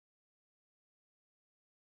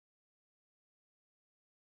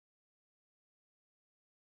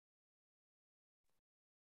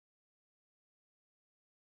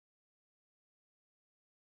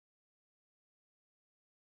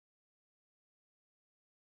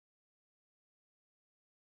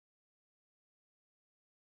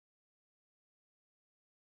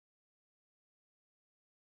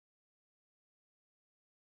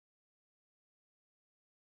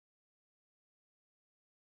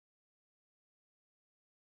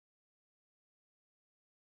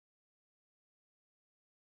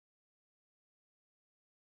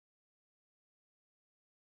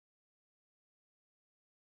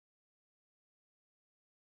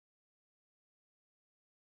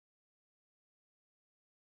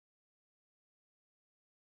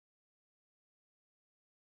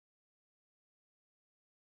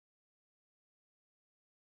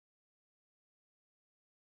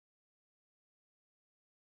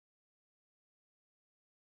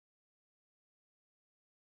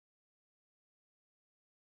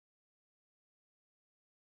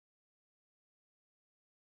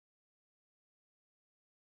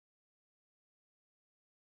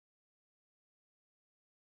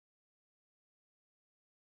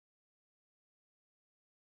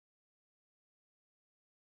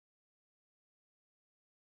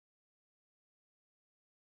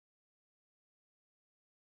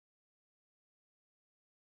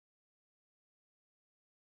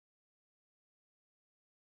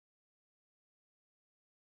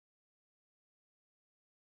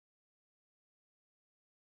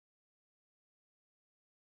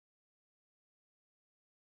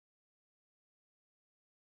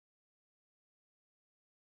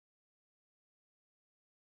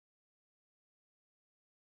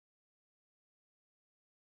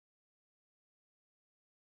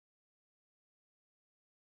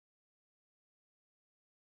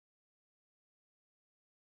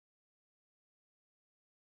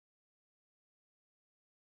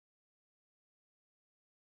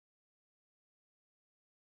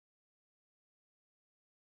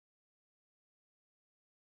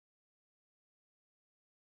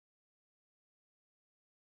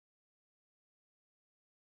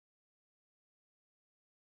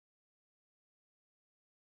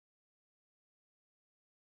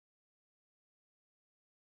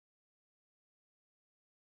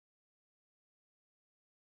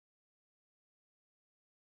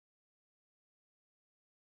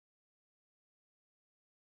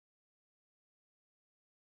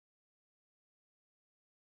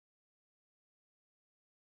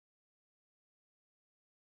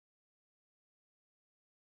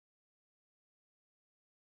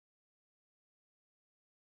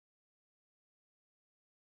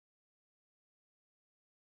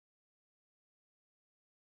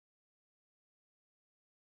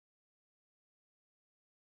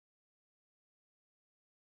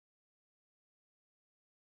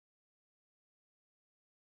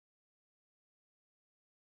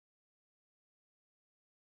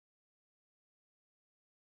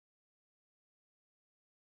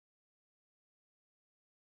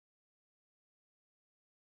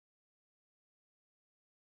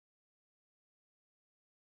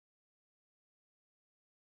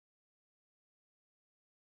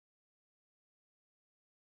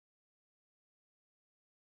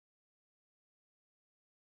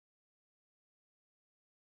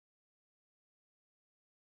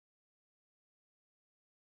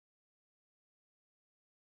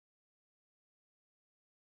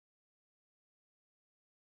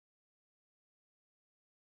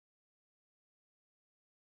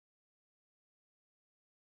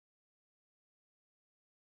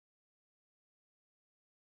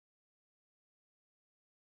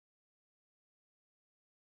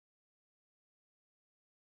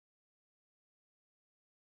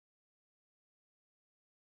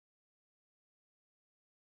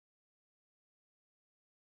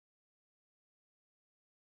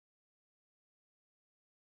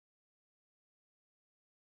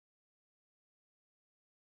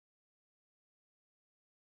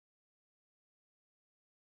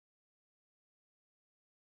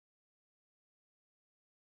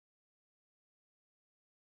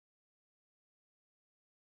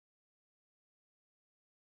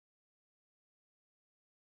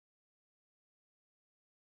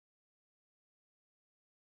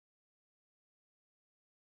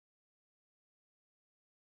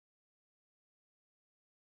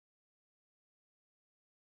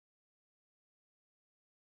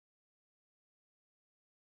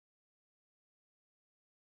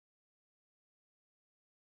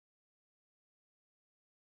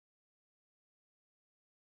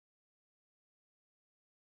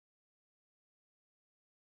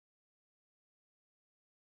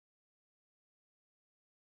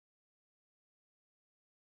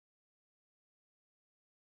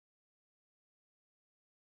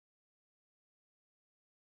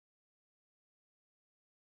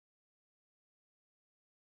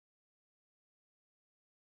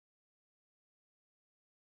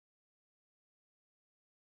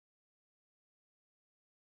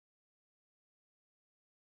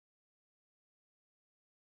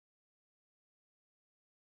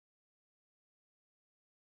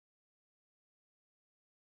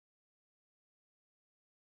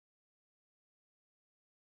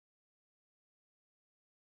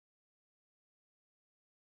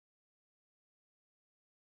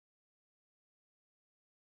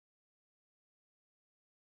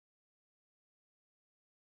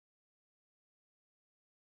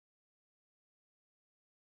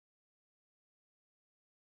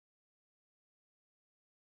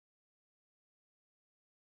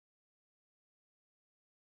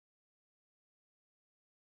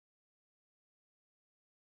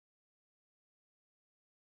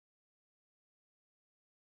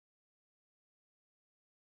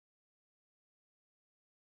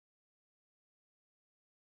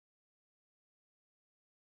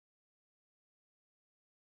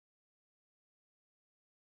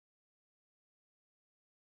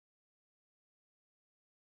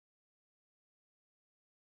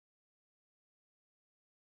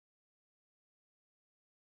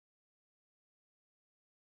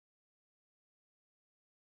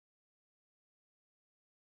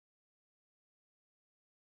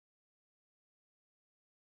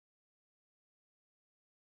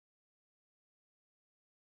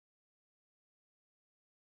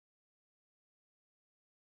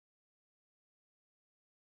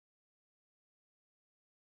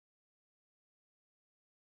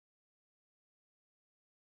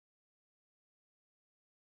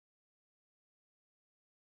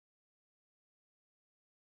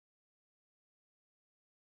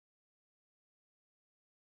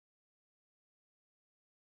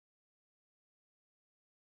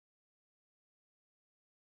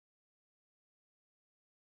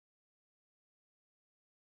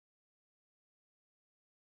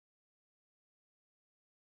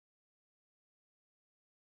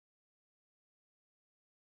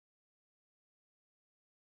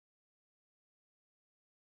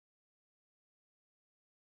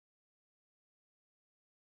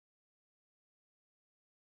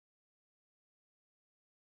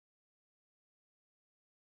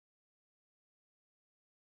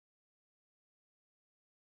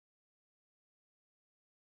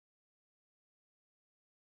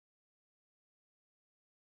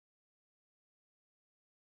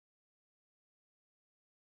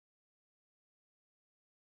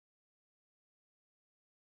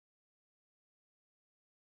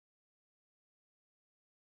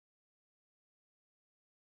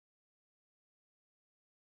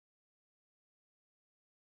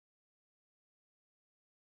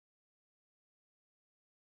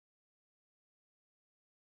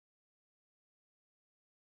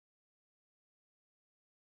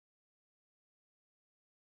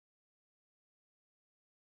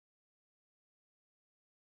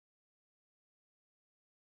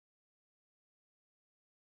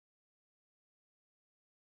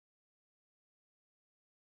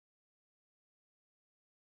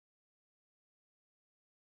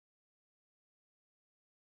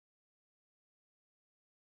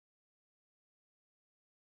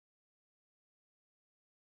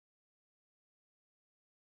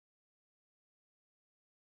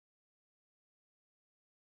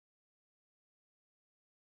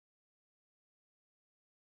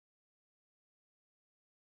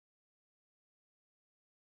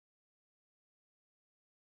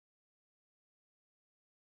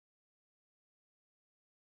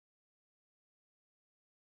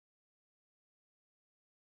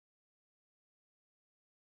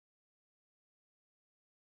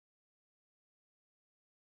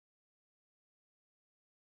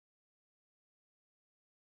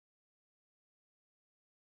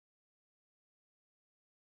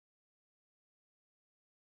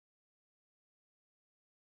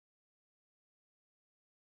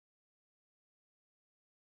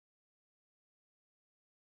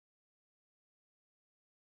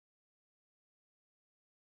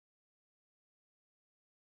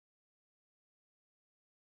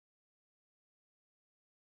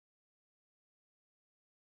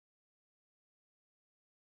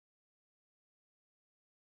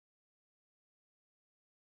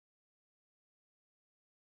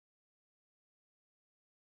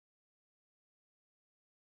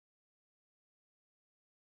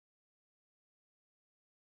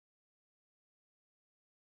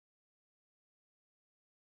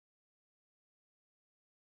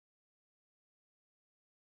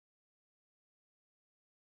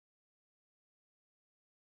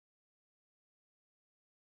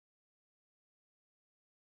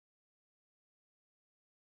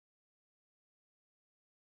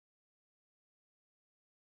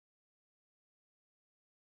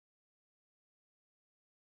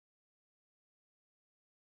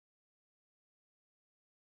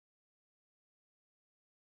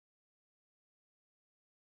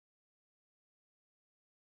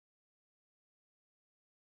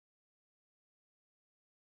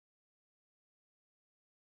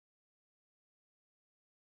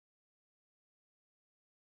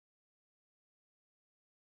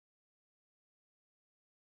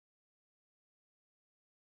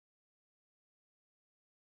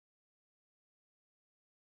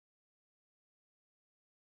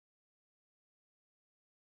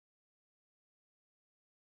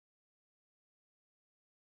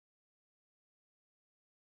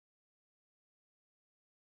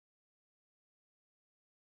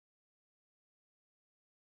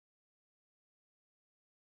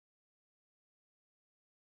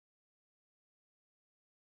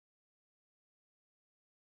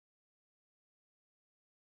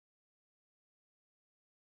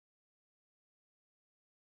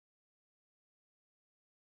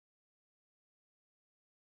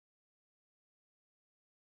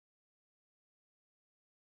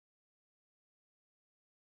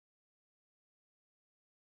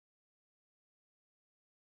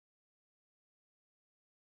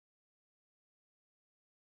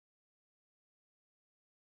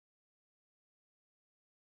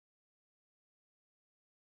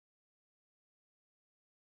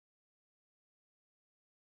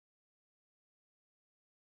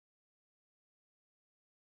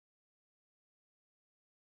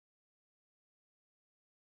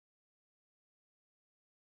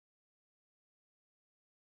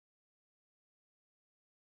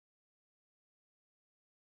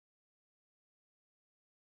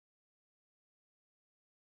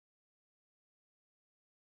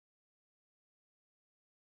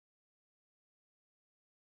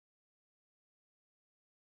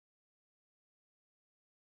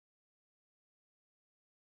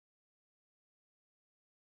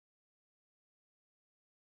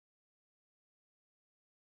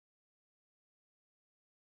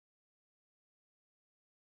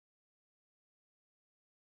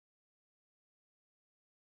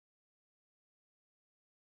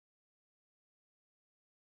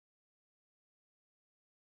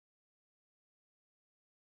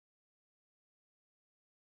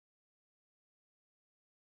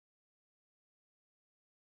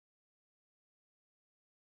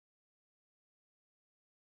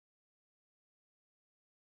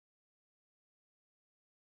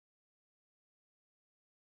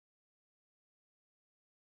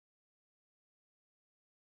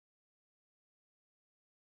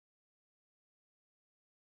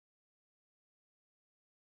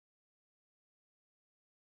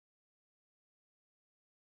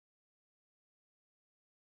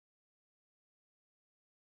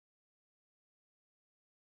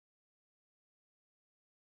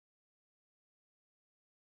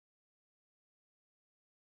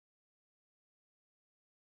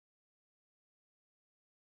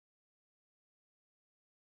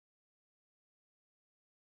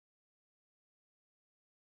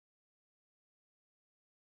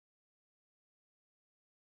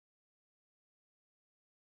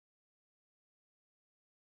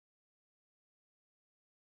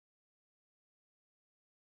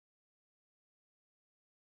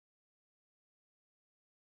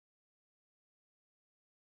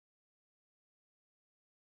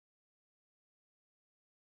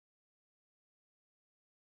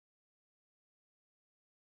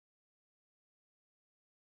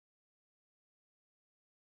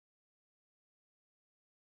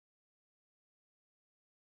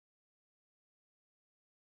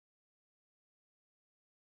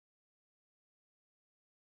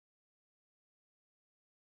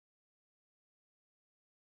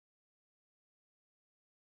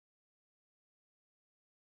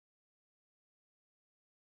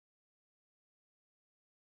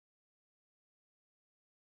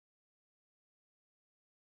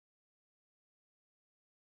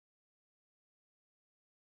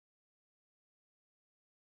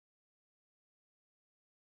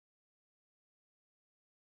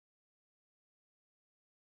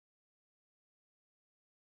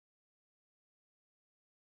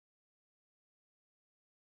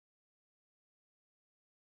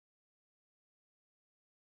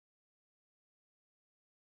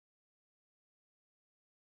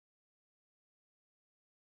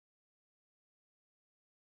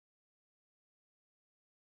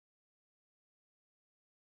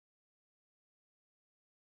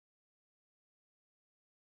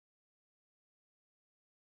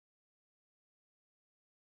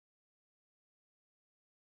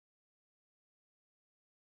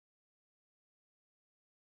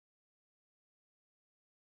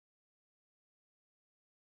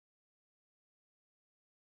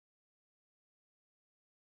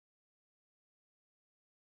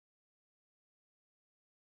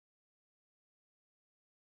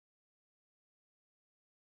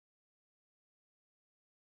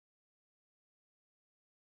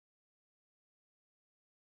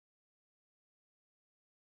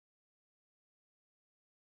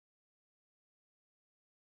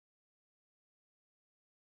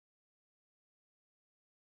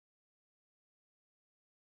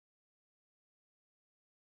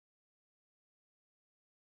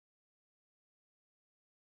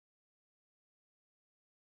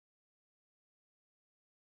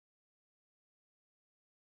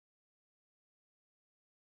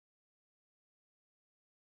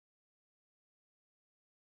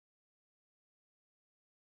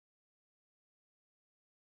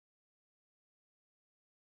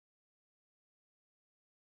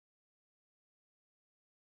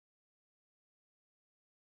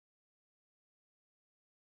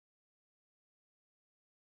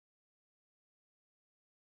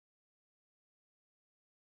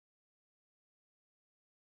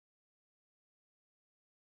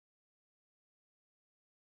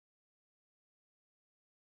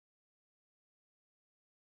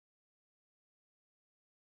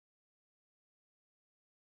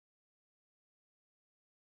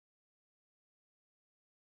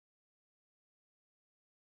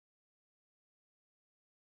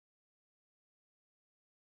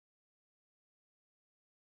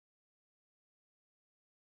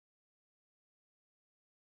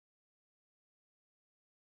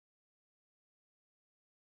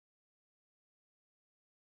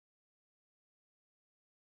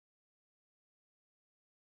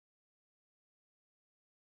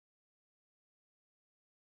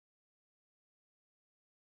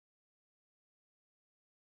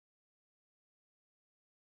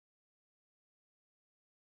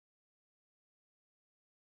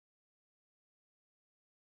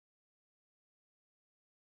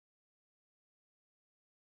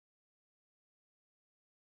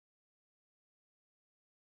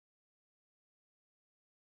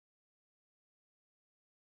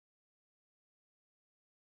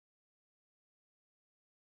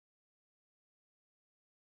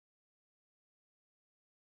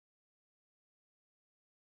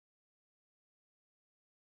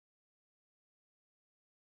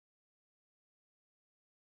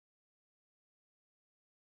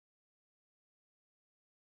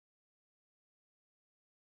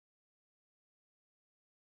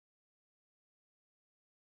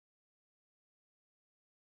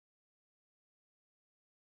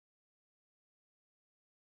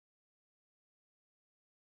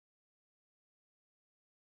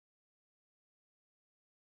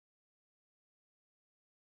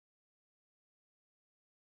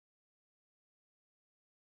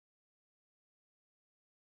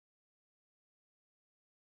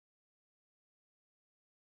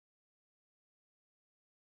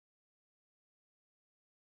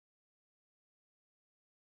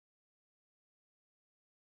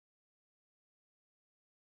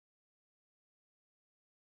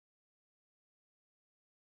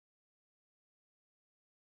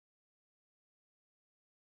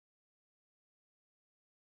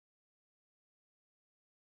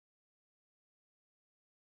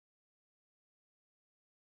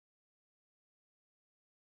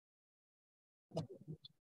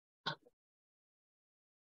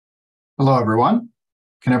Hello, everyone.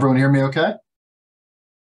 Can everyone hear me okay?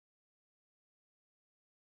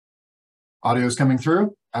 Audio is coming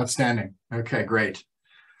through? Outstanding. Okay, great.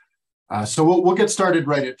 So we'll get started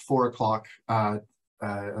right at 4 o'clock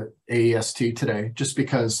AEST today, just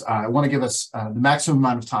because I want to give us the maximum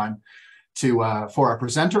amount of time for our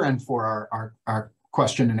presenter and for our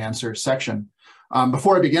question and answer section.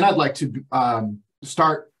 Before I begin, I'd like to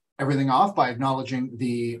start everything off by acknowledging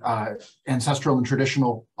the ancestral and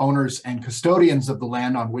traditional owners and custodians of the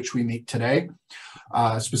land on which we meet today,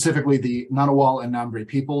 specifically the Ngunnawal and Ngambri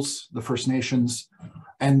peoples, the First Nations,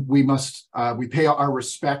 and we pay our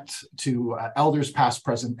respect to elders past,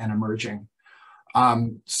 present, and emerging.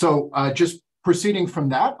 Just proceeding from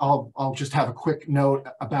that, I'll just have a quick note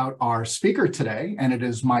about our speaker today, and it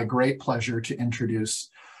is my great pleasure to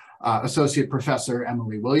introduce Associate Professor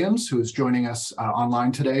Emily Williams, who is joining us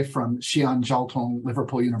online today from Xi'an Jiaotong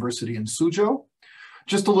Liverpool University in Suzhou.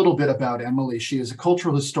 Just a little bit about Emily. She is a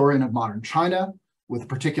cultural historian of modern China with a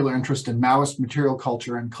particular interest in Maoist material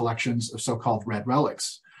culture and collections of so-called red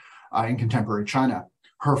relics in contemporary China.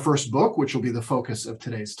 Her first book, which will be the focus of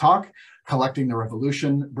today's talk, Collecting the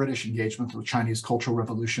Revolution, British Engagement with Chinese Cultural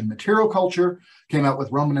Revolution Material Culture, came out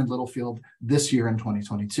with Rowman and Littlefield this year in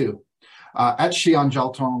 2022. At Xi'an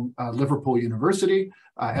Jiaotong Liverpool University,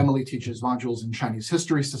 Emily teaches modules in Chinese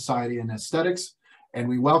history, society, and aesthetics. And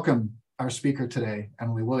we welcome our speaker today,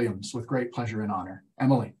 Emily Williams, with great pleasure and honor.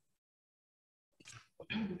 Emily.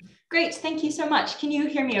 Great, thank you so much. Can you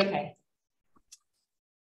hear me okay?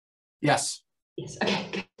 Yes. Yes, okay,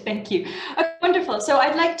 good, thank you. Okay, wonderful. So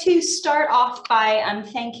I'd like to start off by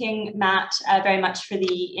thanking Matt very much for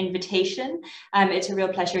the invitation. It's a real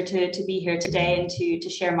pleasure to be here today and to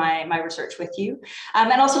share my research with you.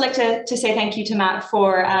 And also like to say thank you to Matt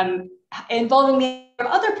for involving me in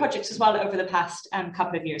other projects as well over the past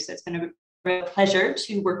couple of years. So it's been a real pleasure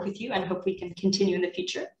to work with you and hope we can continue in the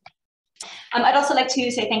future. I'd also like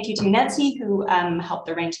to say thank you to Nancy, who helped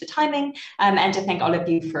arrange the timing, and to thank all of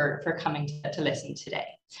you for coming to listen today.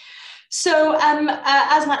 So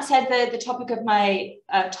as Matt said, the topic of my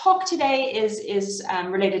talk today is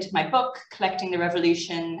related to my book, Collecting the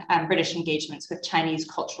Revolution, British Engagements with Chinese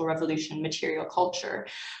Cultural Revolution Material Culture.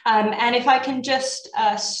 And if I can just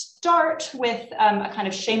start with a kind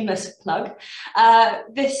of shameless plug,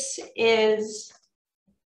 this is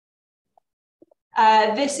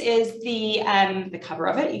the cover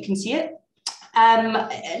of it. You can see it.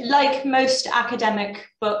 Like most academic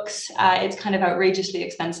books, it's kind of outrageously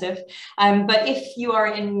expensive. But if you are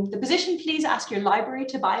in the position, please ask your library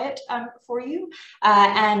to buy it for you.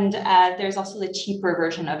 And there's also the cheaper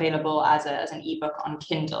version available as an ebook on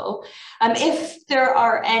Kindle. If there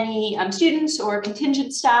are any students or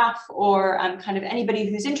contingent staff or kind of anybody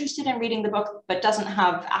who's interested in reading the book but doesn't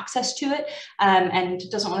have access to it and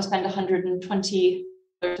doesn't want to spend $120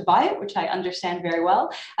 to buy it, which I understand very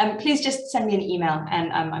well, please just send me an email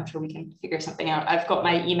and I'm sure we can figure something out. I've got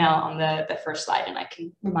my email on the first slide and I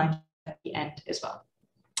can remind you at the end as well.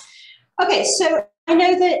 Okay, so I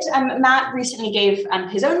know that Matt recently gave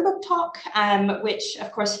his own book talk, which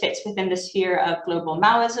of course fits within the sphere of global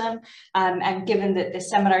Maoism. And given that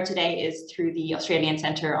this seminar today is through the Australian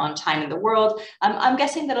Centre on China and the World, I'm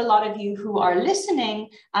guessing that a lot of you who are listening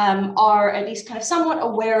are at least kind of somewhat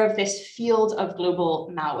aware of this field of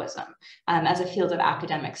global Maoism as a field of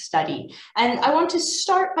academic study. And I want to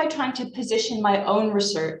start by trying to position my own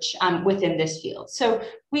research within this field. So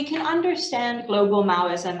we can understand global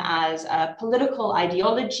Maoism as a political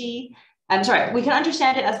ideology. We can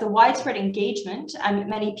understand it as the widespread engagement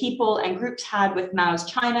many people and groups had with Mao's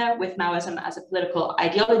China, with Maoism as a political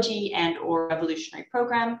ideology and or revolutionary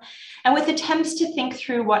program, and with attempts to think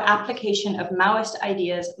through what application of Maoist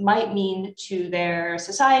ideas might mean to their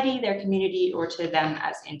society, their community, or to them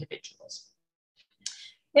as individuals.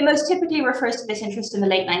 It most typically refers to this interest in the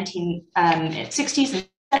late 1960s and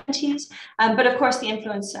 70s, but of course the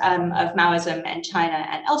influence of Maoism in China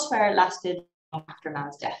and elsewhere lasted long after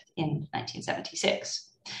Mao's death in 1976.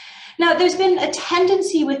 Now, there's been a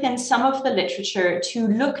tendency within some of the literature to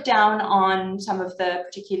look down on some of the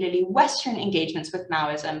particularly Western engagements with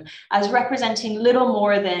Maoism as representing little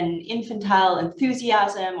more than infantile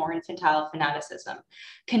enthusiasm or infantile fanaticism,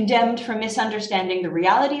 condemned for misunderstanding the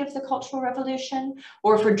reality of the Cultural Revolution,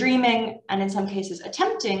 or for dreaming, and in some cases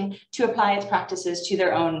attempting, to apply its practices to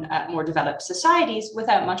their own more developed societies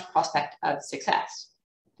without much prospect of success.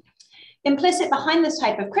 Implicit behind this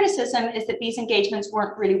type of criticism is that these engagements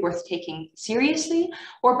weren't really worth taking seriously,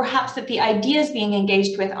 or perhaps that the ideas being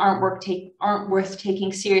engaged with aren't worth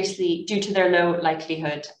taking seriously due to their low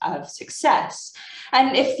likelihood of success.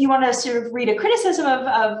 And if you want to sort of read a criticism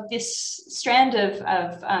of this strand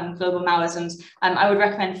of global Maoisms, I would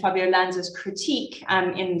recommend Fabio Lanza's critique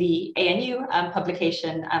in the ANU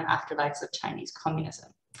publication, Afterlives of Chinese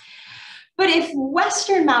Communism. But if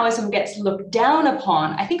Western Maoism gets looked down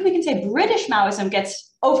upon, I think we can say British Maoism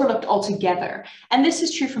gets overlooked altogether. And this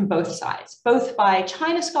is true from both sides, both by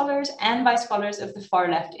China scholars and by scholars of the far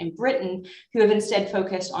left in Britain, who have instead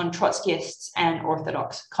focused on Trotskyists and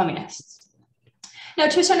orthodox communists. Now,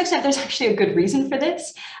 to a certain extent, there's actually a good reason for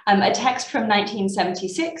this. A text from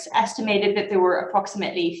 1976 estimated that there were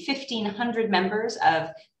approximately 1,500 members of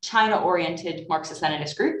China-oriented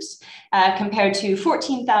Marxist-Leninist groups, compared to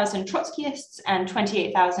 14,000 Trotskyists and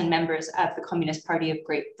 28,000 members of the Communist Party of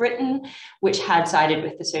Great Britain, which had sided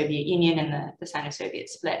with the Soviet Union in the Sino-Soviet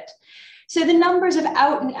split. So the numbers of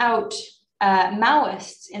out-and-out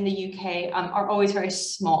Maoists in the UK are always very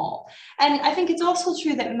small. And I think it's also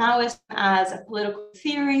true that Maoism as a political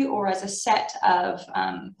theory or as a set of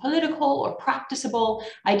political or practicable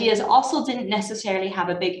ideas also didn't necessarily have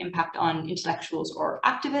a big impact on intellectuals or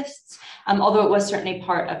activists, although it was certainly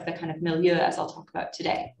part of the kind of milieu, as I'll talk about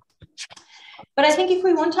today. But I think if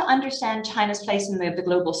we want to understand China's place in the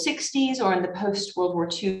global 60s or in the post-World War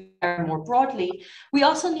II era more broadly, we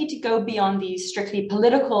also need to go beyond these strictly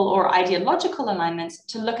political or ideological alignments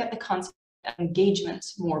to look at the concept of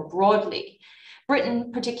engagements more broadly.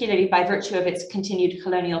 Britain, particularly by virtue of its continued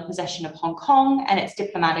colonial possession of Hong Kong and its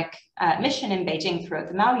diplomatic mission in Beijing throughout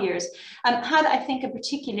the Mao years, had, I think, a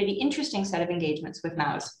particularly interesting set of engagements with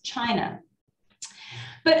Mao's China.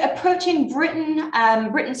 But approaching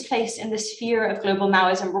Britain's place in the sphere of global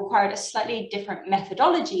Maoism required a slightly different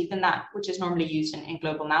methodology than that which is normally used in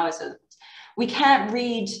global Maoism. We can't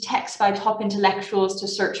read texts by top intellectuals to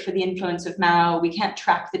search for the influence of Mao. We can't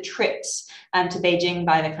track the trips to Beijing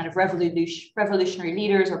by the kind of revolutionary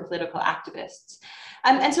leaders or political activists.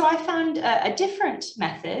 And so I found a different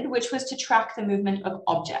method, which was to track the movement of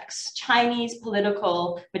objects, Chinese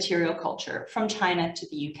political material culture from China to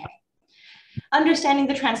the UK. Understanding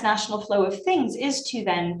the transnational flow of things is to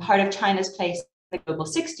then part of China's place in the global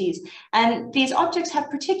 60s. And these objects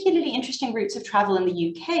have particularly interesting routes of travel in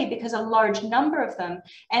the UK because a large number of them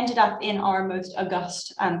ended up in our most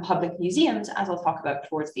august public museums, as I'll talk about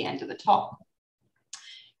towards the end of the talk.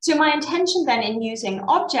 So my intention then in using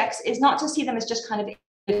objects is not to see them as just kind of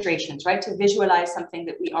illustrations, right? To visualize something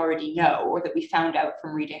that we already know or that we found out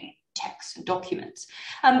from reading texts and documents,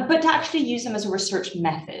 but to actually use them as a research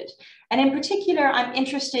method. And in particular, I'm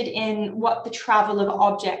interested in what the travel of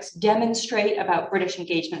objects demonstrate about British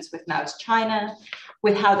engagements with Mao's China,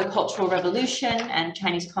 with how the Cultural Revolution and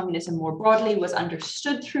Chinese communism more broadly was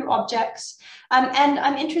understood through objects. And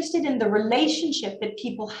I'm interested in the relationship that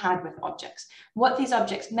people had with objects, what these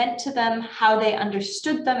objects meant to them, how they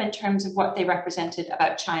understood them in terms of what they represented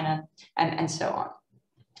about China, and so on.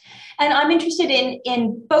 And I'm interested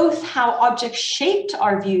in both how objects shaped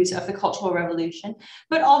our views of the Cultural Revolution,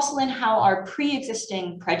 but also in how our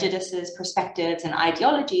pre-existing prejudices, perspectives, and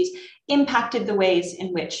ideologies impacted the ways in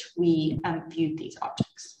which we viewed these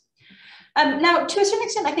objects. Now, to a certain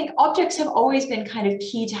extent, I think objects have always been kind of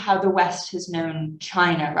key to how the West has known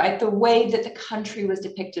China, right? The way that the country was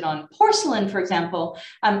depicted on porcelain, for example,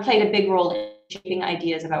 played a big role in shaping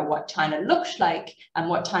ideas about what China looked like and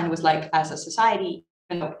what China was like as a society.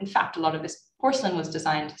 In fact, a lot of this porcelain was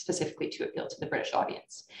designed specifically to appeal to the British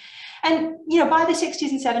audience. And, you know, by the 60s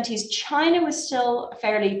and 70s, China was still a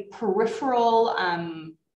fairly peripheral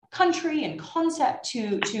country and concept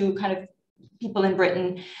to kind of people in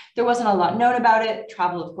Britain. There wasn't a lot known about it.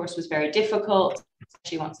 Travel, of course, was very difficult,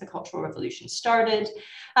 especially once the Cultural Revolution started.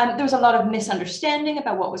 There was a lot of misunderstanding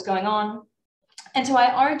about what was going on. And so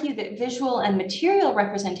I argue that visual and material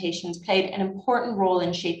representations played an important role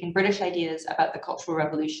in shaping British ideas about the Cultural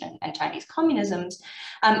Revolution and Chinese communisms,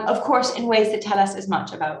 of course, in ways that tell us as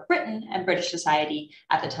much about Britain and British society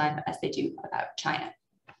at the time as they do about China.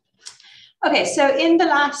 Okay, so in the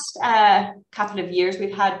last couple of years,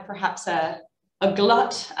 we've had perhaps a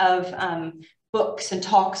glut of books and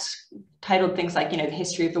talks titled things like, you know, The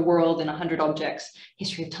History of the World in 100 Objects,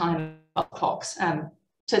 History of Time, clocks.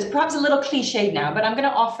 So it's perhaps a little cliched now, but I'm going to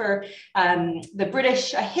offer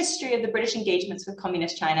a history of the British engagements with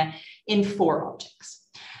communist China in 4 objects.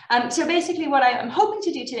 So basically what I'm hoping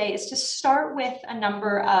to do today is to start with a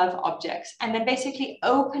number of objects and then basically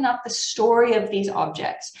open up the story of these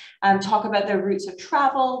objects, talk about their routes of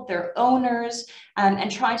travel, their owners,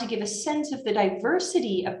 and try to give a sense of the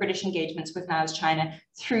diversity of British engagements with Mao's China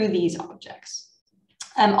through these objects.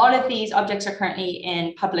 All of these objects are currently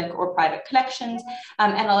in public or private collections,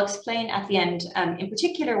 and I'll explain at the end in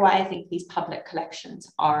particular why I think these public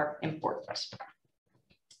collections are important.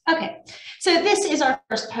 Okay, so this is our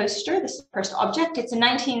first poster, this is the first object. It's a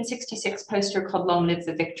 1966 poster called Long Live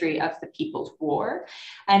the Victory of the People's War.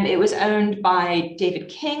 And it was owned by David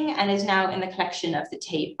King and is now in the collection of the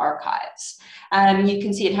Tate Archives. You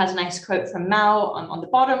can see it has a nice quote from Mao on the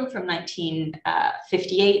bottom from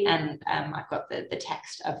 1958, and I've got the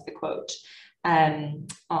text of the quote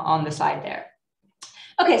on the side there.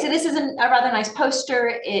 Okay, so this is a rather nice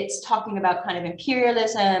poster. It's talking about kind of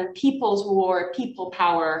imperialism, people's war, people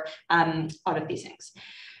power, all of these things.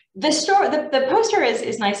 The poster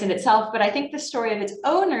is nice in itself, but I think the story of its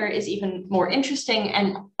owner is even more interesting,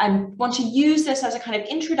 and I want to use this as a kind of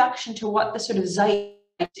introduction to what the sort of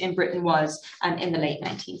zeitgeist in Britain was in the late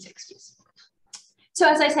 1960s. So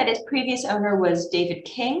as I said, its previous owner was David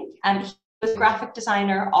King, and he was a graphic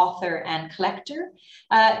designer, author, and collector.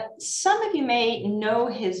 Some of you may know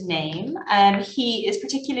his name. He is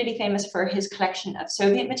particularly famous for his collection of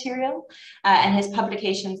Soviet material and his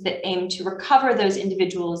publications that aim to recover those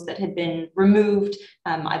individuals that had been removed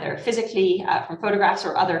either physically from photographs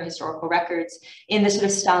or other historical records in the sort of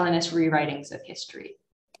Stalinist rewritings of history.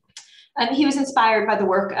 He was inspired by the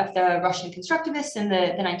work of the Russian constructivists in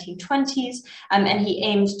the 1920s, and he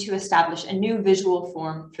aimed to establish a new visual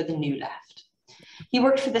form for the New Left. He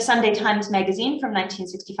worked for the Sunday Times magazine from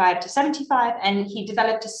 1965 to 75, and he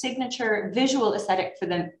developed a signature visual aesthetic for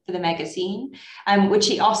the magazine, which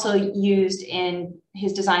he also used in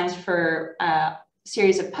his designs for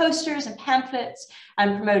series of posters and pamphlets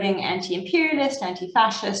promoting anti-imperialist,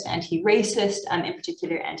 anti-fascist, anti-racist, in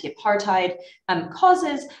particular anti-apartheid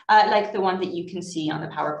causes, like the one that you can see on the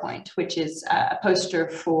PowerPoint, which is a poster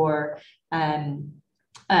for an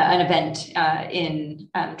event in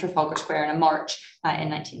Trafalgar Square in a march in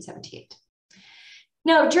 1978.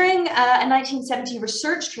 Now, during a 1970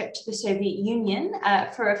 research trip to the Soviet Union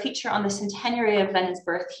for a feature on the centenary of Lenin's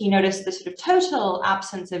birth, he noticed the sort of total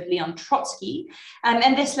absence of Leon Trotsky,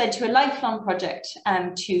 and this led to a lifelong project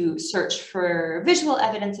to search for visual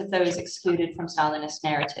evidence of those excluded from Stalinist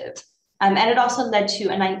narrative. And it also led to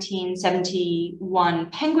a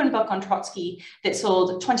 1971 Penguin book on Trotsky that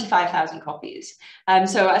sold 25,000 copies.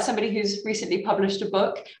 So as somebody who's recently published a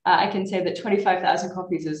book, I can say that 25,000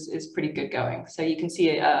 copies is pretty good going. So you can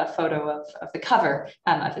see a photo of the cover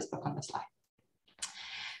of his book on the slide.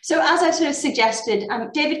 So as I sort of suggested,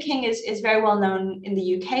 David King is very well known in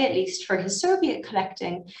the UK, at least for his Soviet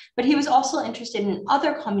collecting, but he was also interested in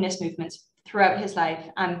other communist movements throughout his life.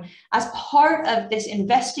 As part of this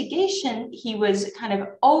investigation, he was kind of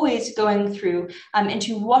always going through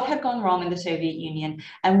into what had gone wrong in the Soviet Union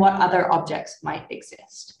and what other objects might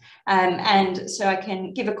exist. And so I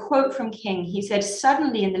can give a quote from King. He said,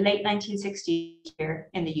 "Suddenly in the late 1960s here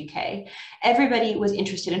in the UK, everybody was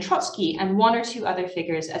interested in Trotsky and one or two other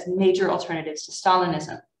figures as major alternatives to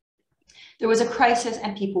Stalinism. There was a crisis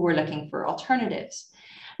and people were looking for alternatives."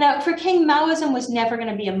 Now, for King, Maoism was never going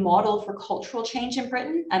to be a model for cultural change in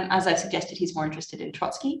Britain. As I suggested, he's more interested in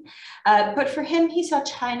Trotsky. But for him, he saw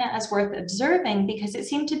China as worth observing because it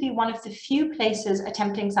seemed to be one of the few places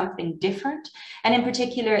attempting something different. And in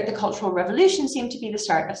particular, the Cultural Revolution seemed to be the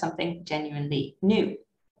start of something genuinely new.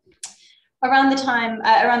 Around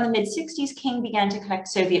the mid-60s, King began to collect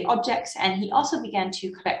Soviet objects, and he also began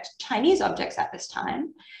to collect Chinese objects at this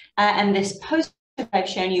time. And this poster that I've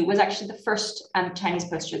shown you was actually the first Chinese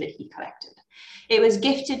poster that he collected. It was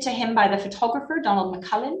gifted to him by the photographer Donald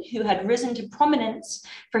McCullin, who had risen to prominence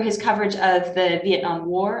for his coverage of the Vietnam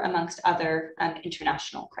War, amongst other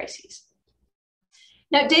international crises.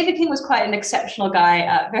 Now, David King was quite an exceptional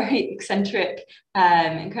guy, very eccentric,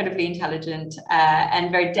 incredibly intelligent,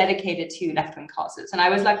 and very dedicated to left-wing causes. And I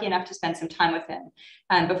was lucky enough to spend some time with him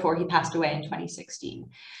before he passed away in 2016.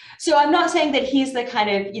 So I'm not saying that he's the kind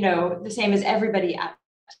of, the same as everybody at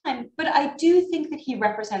the time, but I do think that he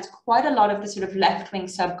represents quite a lot of the sort of left-wing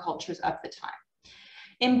subcultures of the time.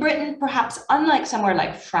 In Britain, perhaps unlike somewhere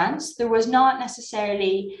like France, there was not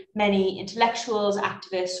necessarily many intellectuals,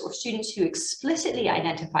 activists, or students who explicitly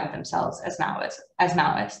identified themselves as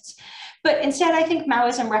Maoists. But instead, I think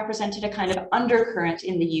Maoism represented a kind of undercurrent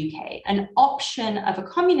in the UK, an option of a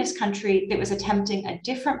communist country that was attempting a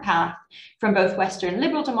different path from both Western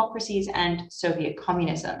liberal democracies and Soviet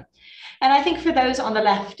communism. And I think for those on the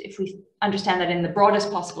left, if we understand that in the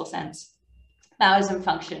broadest possible sense, Maoism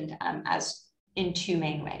functioned as in two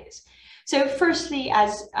main ways. So firstly,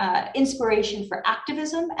 as inspiration for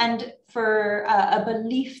activism and for a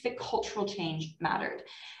belief that cultural change mattered.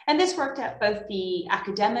 And this worked at both the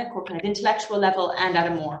academic or kind of intellectual level and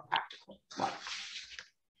at a more practical one.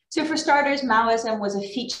 So for starters, Maoism was a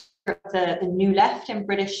feature of the New Left in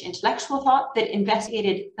British intellectual thought that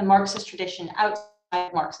investigated the Marxist tradition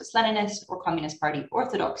outside Marxist-Leninist or Communist Party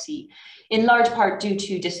orthodoxy, in large part due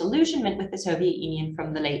to disillusionment with the Soviet Union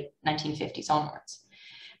from the late 1950s onwards.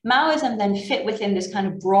 Maoism then fit within this kind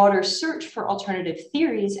of broader search for alternative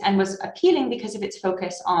theories and was appealing because of its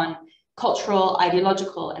focus on cultural,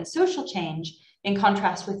 ideological, and social change, in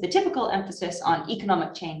contrast with the typical emphasis on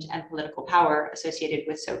economic change and political power associated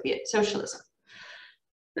with Soviet socialism.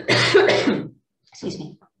 Excuse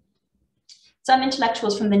me. Some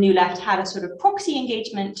intellectuals from the New Left had a sort of proxy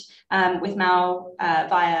engagement with Mao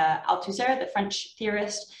via Althusser, the French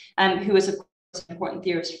theorist, who was, of course, an important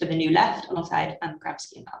theorist for the New Left alongside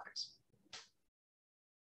Gramsci and others.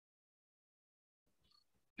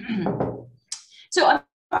 So I'm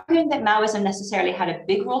not arguing that Maoism necessarily had a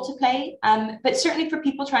big role to play, but certainly for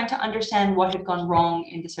people trying to understand what had gone wrong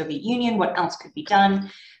in the Soviet Union, what else could be done,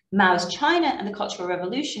 Mao's China and the Cultural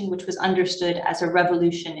Revolution, which was understood as a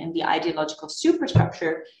revolution in the ideological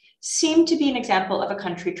superstructure, seemed to be an example of a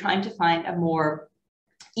country trying to find a more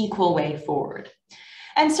equal way forward.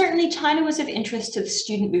 And certainly China was of interest to the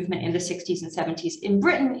student movement in the 60s and 70s in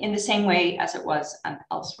Britain in the same way as it was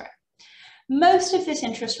elsewhere. Most of this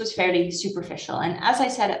interest was fairly superficial. And as I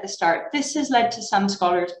said at the start, this has led to some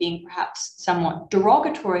scholars being perhaps somewhat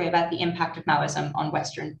derogatory about the impact of Maoism on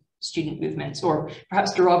Western student movements, or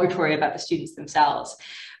perhaps derogatory about the students themselves.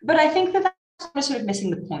 But I think that that's sort of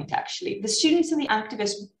missing the point, actually. The students and the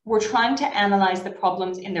activists were trying to analyze the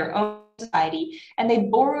problems in their own society, and they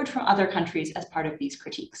borrowed from other countries as part of these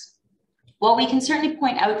critiques. While we can certainly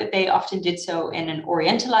point out that they often did so in an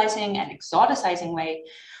orientalizing and exoticizing way,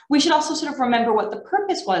 we should also sort of remember what the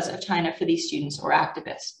purpose was of China for these students or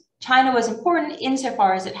activists. China was important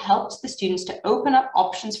insofar as it helped the students to open up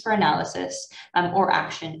options for analysis or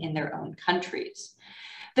action in their own countries.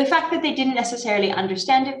 The fact that they didn't necessarily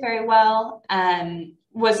understand it very well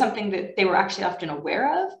was something that they were actually often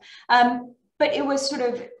aware of, but it was sort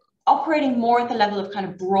of operating more at the level of kind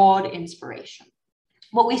of broad inspiration.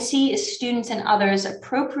 What we see is students and others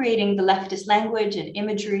appropriating the leftist language and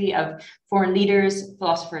imagery of foreign leaders,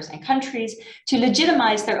 philosophers, and countries to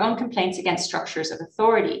legitimize their own complaints against structures of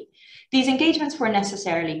authority. These engagements were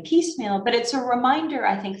necessarily piecemeal, but it's a reminder,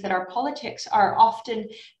 I think, that our politics are often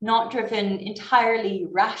not driven entirely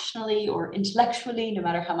rationally or intellectually, no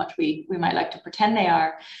matter how much we might like to pretend they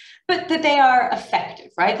are, but that they are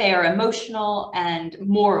affective, right? They are emotional and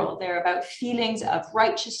moral. They're about feelings of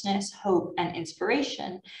righteousness, hope, and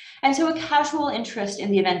inspiration. And so a casual interest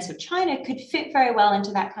in the events of China could fit very well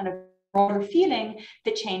into that kind of broader feeling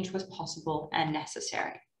that change was possible and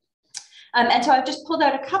necessary. And so I've just pulled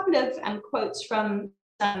out a couple of quotes from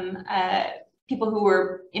some people who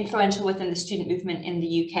were influential within the student movement in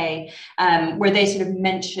the UK, where they sort of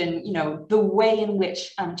mention, you know, the way in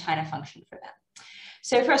which China functioned for them.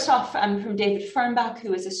 So first off, from David Fernbach,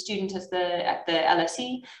 who was a student at the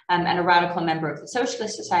LSE and a radical member of the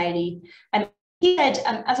Socialist Society. And he said,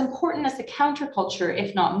 as important as the counterculture,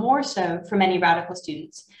 if not more so, for many radical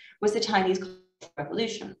students, was the Chinese Cultural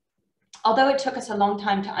Revolution. Although it took us a long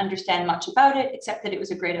time to understand much about it, except that it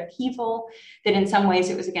was a great upheaval, that in some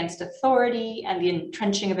ways it was against authority and the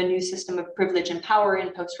entrenching of a new system of privilege and power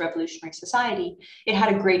in post-revolutionary society, it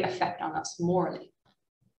had a great effect on us morally.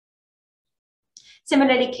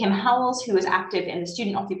 Similarly, Kim Howells, who was active in the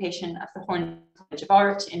student occupation of the Horn College of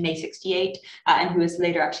Art in May '68, and who was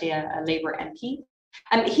later actually a Labour MP,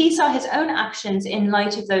 he saw his own actions in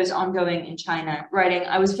light of those ongoing in China, writing,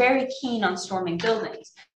 "I was very keen on storming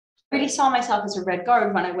buildings. I really saw myself as a Red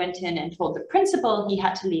Guard when I went in and told the principal he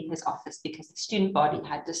had to leave his office because the student body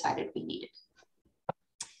had decided we needed."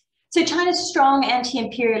 So China's strong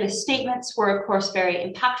anti-imperialist statements were, of course, very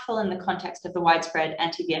impactful in the context of the widespread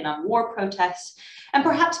anti-Vietnam War protests, and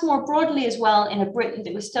perhaps more broadly as well in a Britain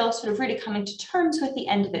that was still sort of really coming to terms with the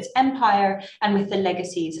end of its empire and with the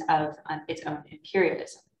legacies of its own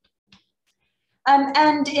imperialism.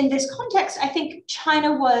 And in this context, I think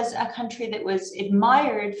China was a country that was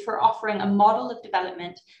admired for offering a model of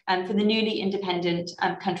development for the newly independent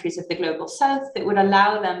countries of the global south that would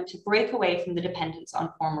allow them to break away from the dependence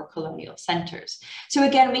on former colonial centers. So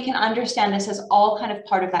again, we can understand this as all kind of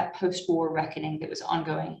part of that post-war reckoning that was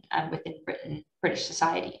ongoing within British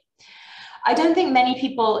society. I don't think many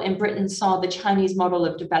people in Britain saw the Chinese model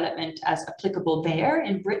of development as applicable there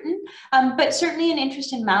in Britain, but certainly an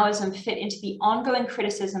interest in Maoism fit into the ongoing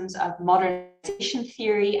criticisms of modernization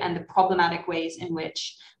theory and the problematic ways in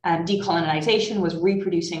which decolonization was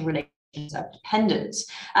reproducing relations of dependence.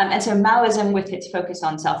 And so Maoism, with its focus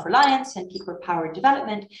on self-reliance and people-powered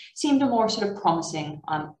development, seemed a more sort of promising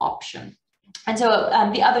option. And so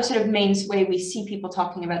the other sort of main way we see people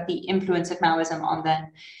talking about the influence of Maoism on them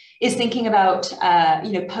is thinking about,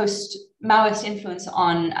 post-Maoist influence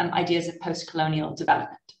on ideas of post-colonial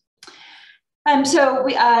development.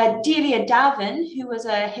 Delia Davin, who was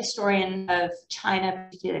a historian of China,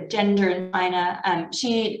 particularly gender in China,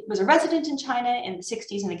 she was a resident in China in the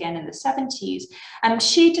 60s and again in the 70s.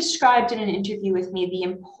 She described in an interview with me the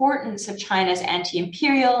importance of China's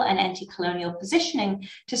anti-imperial and anti-colonial positioning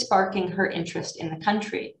to sparking her interest in the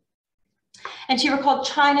country. And she recalled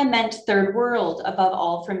China meant third world above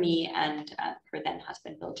all for me and her then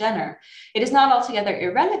husband, Bill Jenner. It is not altogether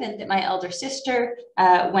irrelevant that my elder sister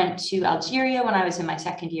went to Algeria when I was in my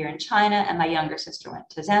second year in China, and my younger sister went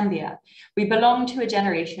to Zambia. We belong to a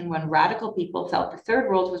generation when radical people felt the third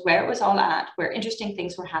world was where it was all at, where interesting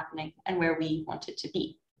things were happening, and where we wanted to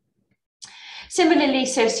be. Similarly,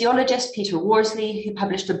 sociologist Peter Worsley, who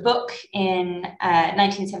published a book in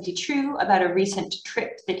 1972 about a recent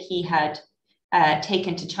trip that he had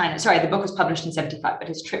taken to China. Sorry, the book was published in 75, but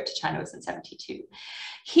his trip to China was in 72.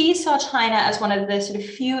 He saw China as one of the sort of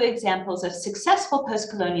few examples of successful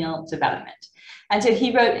post-colonial development. And so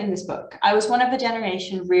he wrote in this book, I was one of a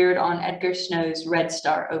generation reared on Edgar Snow's Red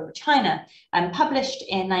Star Over China, published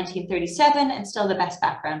in 1937 and still the best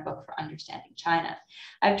background book for understanding China.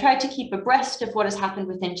 I've tried to keep abreast of what has happened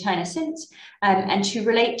within China since, and to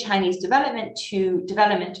relate Chinese development, to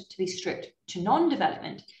be strict, to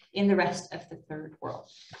non-development in the rest of the third world.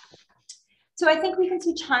 So I think we can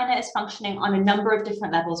see China as functioning on a number of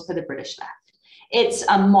different levels for the British left. It's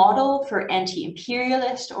a model for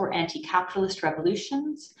anti-imperialist or anti-capitalist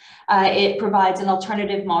revolutions. It provides an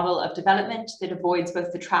alternative model of development that avoids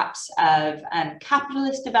both the traps of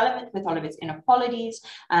capitalist development with all of its inequalities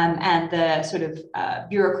and the sort of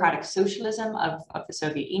bureaucratic socialism of the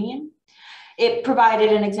Soviet Union. It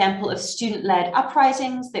provided an example of student-led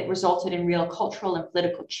uprisings that resulted in real cultural and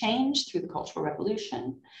political change through the Cultural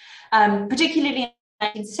Revolution. Particularly in the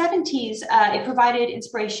 1970s, it provided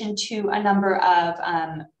inspiration to a number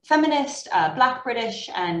of feminist, Black British,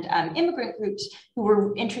 and immigrant groups who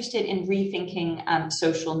were interested in rethinking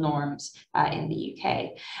social norms in the UK.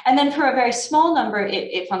 And then for a very small number,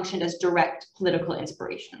 it functioned as direct political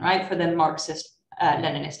inspiration, right, for the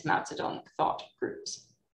Marxist-Leninist Mao Zedong thought groups.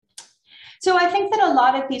 So I think that a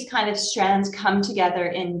lot of these kind of strands come together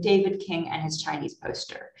in David King and his Chinese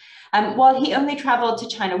poster. While he only traveled to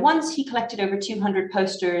China once, he collected over 200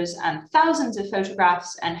 posters, thousands of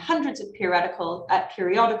photographs, and hundreds of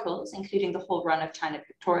periodicals, including the whole run of China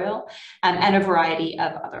Pictorial, and a variety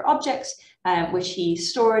of other objects, which he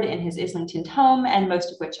stored in his Islington home, and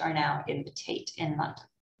most of which are now in the Tate in London.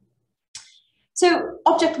 So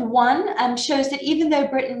object one shows that even though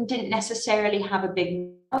Britain didn't necessarily have a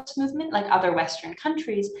big Maoist movement like other Western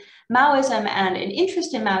countries, Maoism and an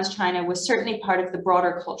interest in Mao's China was certainly part of the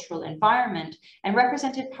broader cultural environment and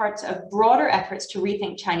represented parts of broader efforts to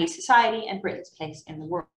rethink Chinese society and Britain's place in the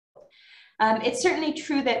world. It's certainly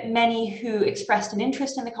true that many who expressed an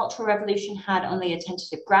interest in the Cultural Revolution had only a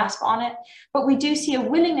tentative grasp on it, but we do see a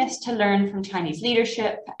willingness to learn from Chinese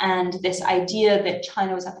leadership and this idea that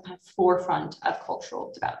China was at the kind of forefront of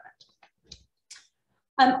cultural development.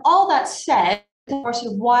 All that said, the more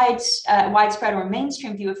sort of widespread or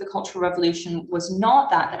mainstream view of the Cultural Revolution was not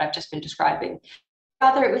that I've just been describing.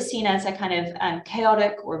 Rather, it was seen as a kind of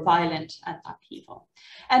chaotic or violent upheaval.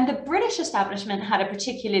 And the British establishment had a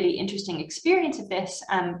particularly interesting experience of this,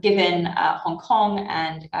 given Hong Kong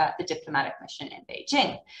and the diplomatic mission in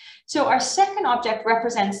Beijing. So our second object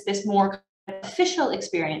represents this more official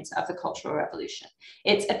experience of the Cultural Revolution.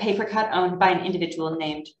 It's a paper cut owned by an individual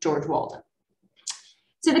named George Walden.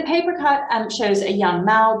 So the paper cut shows a young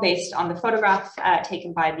Mao based on the photograph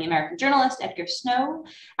taken by the American journalist Edgar Snow,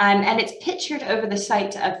 and it's pictured over the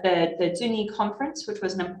site of the Zuni conference, which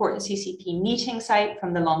was an important CCP meeting site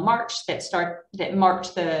from the Long March that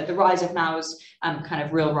marked the rise of Mao's kind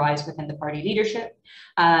of real rise within the party leadership.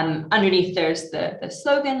 Underneath there's the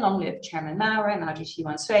slogan, "Long live Chairman Mao," right? Mao Zedong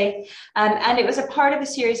Wanshui. And it was a part of a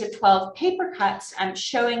series of 12 paper cuts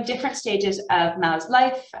showing different stages of Mao's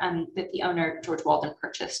life that the owner, George Walden,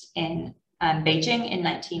 purchased in Beijing in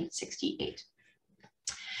 1968.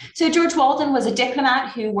 So George Walden was a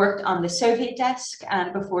diplomat who worked on the Soviet desk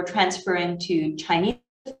before transferring to Chinese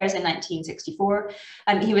affairs in 1964.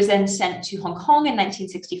 He was then sent to Hong Kong in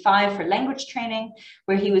 1965 for language training,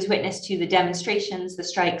 where he was witness to the demonstrations, the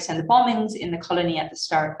strikes, and the bombings in the colony at the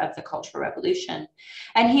start of the Cultural Revolution.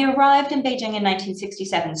 And he arrived in Beijing in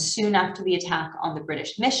 1967, soon after the attack on the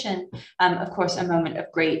British mission, of course, a moment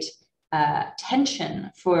of great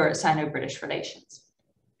tension for Sino-British relations.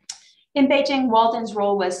 In Beijing, Walden's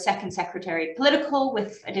role was second secretary political,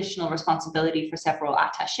 with additional responsibility for several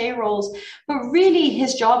attaché roles, but really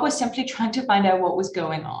his job was simply trying to find out what was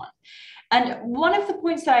going on. And one of the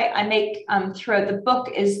points that I make throughout the book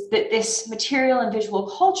is that this material and visual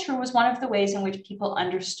culture was one of the ways in which people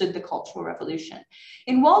understood the Cultural Revolution.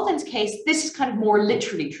 In Walden's case, this is kind of more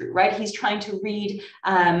literally true, right? He's trying to read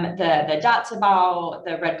the Dazabao,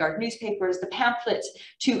 the Red Guard newspapers, the pamphlets,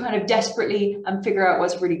 to kind of desperately figure out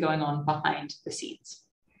what's really going on behind the scenes.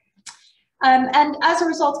 And as a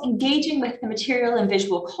result, engaging with the material and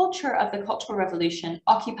visual culture of the Cultural Revolution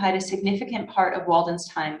occupied a significant part of Walden's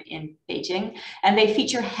time in Beijing, and they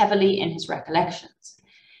feature heavily in his recollections.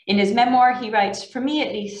 In his memoir, he writes, "For me,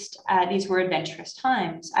 at least, these were adventurous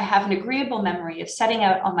times. I have an agreeable memory of setting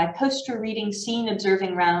out on my poster reading, scene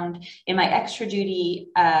observing round in my extra duty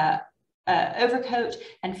overcoat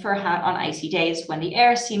and fur hat on icy days when the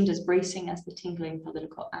air seemed as bracing as the tingling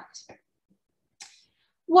political atmosphere."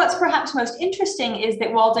 What's perhaps most interesting is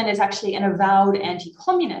that Walden is actually an avowed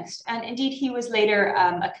anti-communist, and indeed he was later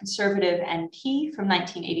a conservative MP from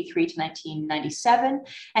 1983 to 1997,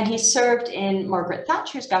 and he served in Margaret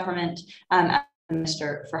Thatcher's government as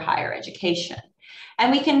Minister for Higher Education.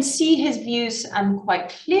 And we can see his views quite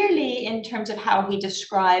clearly in terms of how he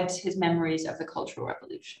describes his memories of the Cultural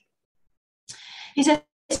Revolution. He says,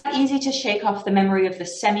 "It's not easy to shake off the memory of the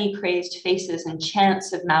semi-crazed faces and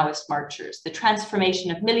chants of Maoist marchers, the transformation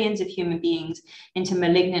of millions of human beings into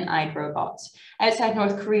malignant-eyed robots. Outside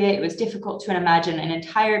North Korea, it was difficult to imagine an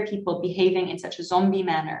entire people behaving in such a zombie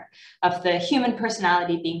manner, of the human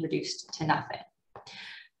personality being reduced to nothing."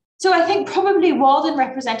 So I think probably Walden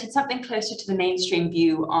represented something closer to the mainstream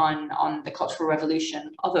view on the Cultural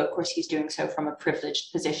Revolution, although of course he's doing so from a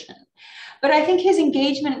privileged position. But I think his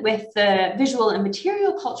engagement with the visual and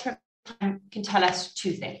material culture can tell us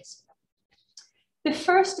two things. The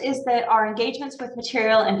first is that our engagements with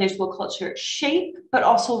material and visual culture shape, but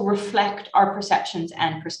also reflect our perceptions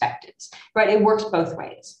and perspectives, right? It works both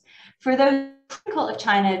ways. For those critical of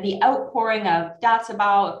China, the outpouring of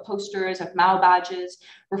Dazabao, of posters, of Mao badges,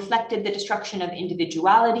 reflected the destruction of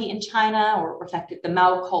individuality in China, or reflected the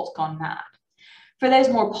Mao cult gone mad. For those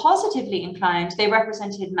more positively inclined, they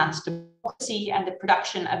represented mass democracy and the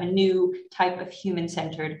production of a new type of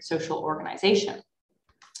human-centered social organization.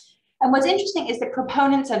 And what's interesting is that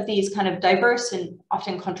proponents of these kind of diverse and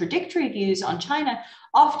often contradictory views on China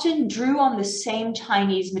often drew on the same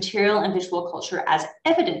Chinese material and visual culture as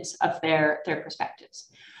evidence of their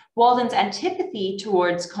perspectives. Walden's antipathy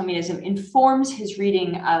towards communism informs his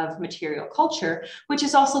reading of material culture, which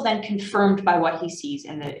is also then confirmed by what he sees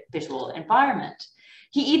in the visual environment.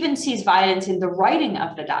 He even sees violence in the writing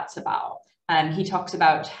of the Dazabao. He talks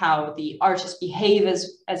about how the artists behave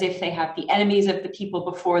as if they have the enemies of the people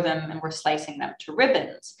before them and were slicing them to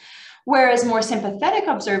ribbons, whereas more sympathetic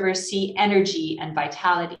observers see energy and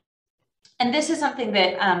vitality. And this is something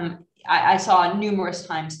that I saw numerous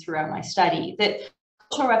times throughout my study, that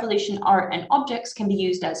Cultural Revolution art and objects can be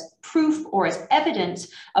used as proof or as evidence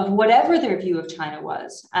of whatever their view of China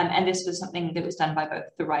was. And this was something that was done by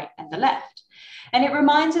both the right and the left. And it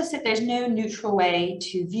reminds us that there's no neutral way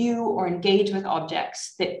to view or engage with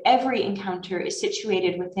objects, that every encounter is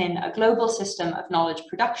situated within a global system of knowledge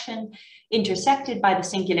production, intersected by the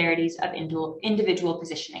singularities of individual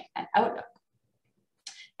positioning and outlook.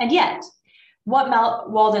 And yet,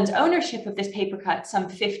 what Walden's ownership of this paper cut some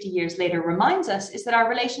 50 years later reminds us is that our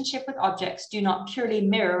relationship with objects do not purely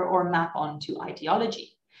mirror or map onto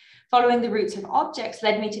ideology. Following the roots of objects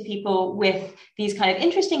led me to people with these kind of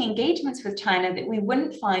interesting engagements with China that we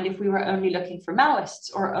wouldn't find if we were only looking for Maoists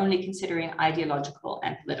or only considering ideological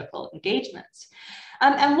and political engagements.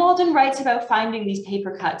 And Walden writes about finding these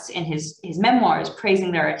paper cuts in his memoirs,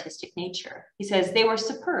 praising their artistic nature. He says, they were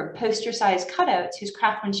superb, poster-sized cutouts whose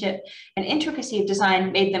craftsmanship and intricacy of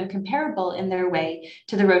design made them comparable in their way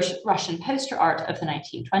to the Russian poster art of the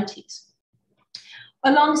 1920s.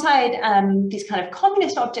 Alongside these kind of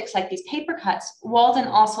communist objects like these paper cuts, Walden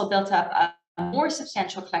also built up a more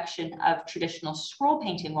substantial collection of traditional scroll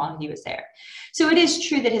painting while he was there. So it is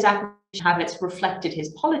true that his acquisition habits reflected his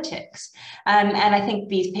politics. And I think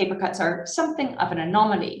these paper cuts are something of an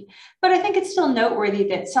anomaly. But I think it's still noteworthy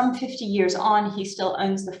that some 50 years on, he still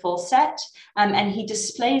owns the full set and he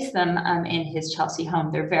displays them in his Chelsea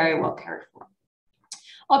home. They're very well cared for.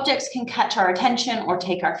 Objects can catch our attention or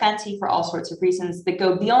take our fancy for all sorts of reasons that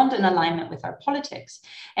go beyond an alignment with our politics.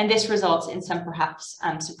 And this results in some perhaps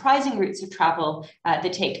surprising routes of travel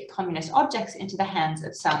that take communist objects into the hands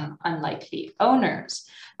of some unlikely owners.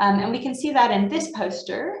 And we can see that in this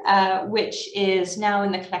poster, which is now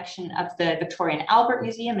in the collection of the Victoria and Albert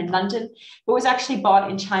Museum in London, but was actually bought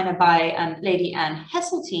in China by Lady Anne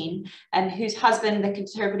Heseltine, whose husband, the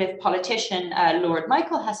conservative politician, Lord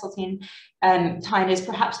Michael Heseltine, Tyne is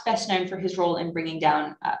perhaps best known for his role in bringing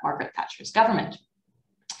down Margaret Thatcher's government.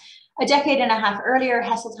 A decade and a half earlier,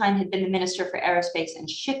 Heseltine had been the Minister for Aerospace and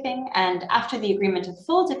Shipping, and after the agreement of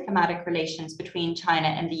full diplomatic relations between China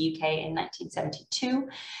and the UK in 1972,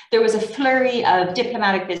 there was a flurry of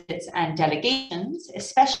diplomatic visits and delegations,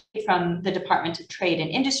 especially from the Department of Trade and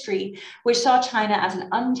Industry, which saw China as an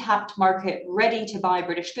untapped market ready to buy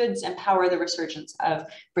British goods and power the resurgence of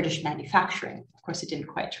British manufacturing. Of course, it didn't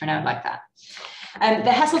quite turn out like that.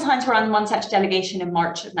 The Heseltines were on one such delegation in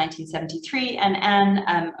March of 1973, and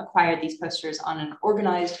Anne acquired these posters on an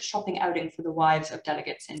organized shopping outing for the wives of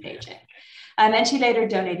delegates in Beijing. And she later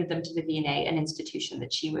donated them to the V&A, an institution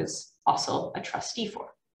that she was also a trustee for.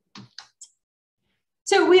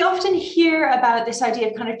 So we often hear about this idea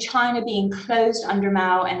of kind of China being closed under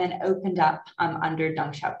Mao and then opened up under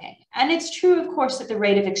Deng Xiaoping. And it's true, of course, that the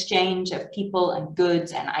rate of exchange of people and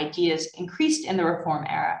goods and ideas increased in the reform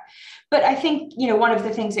era. But I think, one of the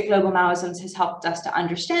things that Global Maoisms has helped us to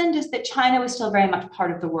understand is that China was still very much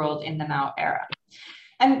part of the world in the Mao era.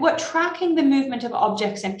 And what tracking the movement of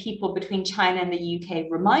objects and people between China and the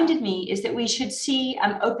UK reminded me is that we should see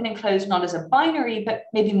open and closed not as a binary, but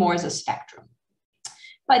maybe more as a spectrum.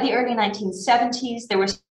 By the early 1970s, there were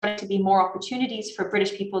starting to be more opportunities for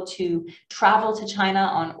British people to travel to China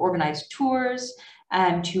on organized tours,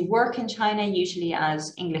 to work in China, usually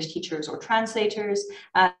as English teachers or translators,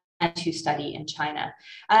 and to study in China.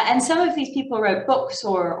 And some of these people wrote books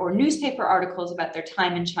or newspaper articles about their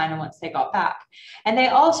time in China once they got back. And they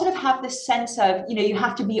all sort of have this sense of, you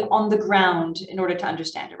have to be on the ground in order to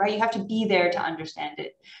understand it, right? You have to be there to understand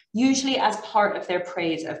it, usually as part of their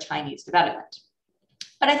praise of Chinese development.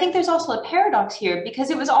 But I think there's also a paradox here,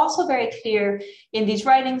 because it was also very clear in these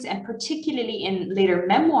writings, and particularly in later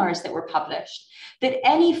memoirs that were published, that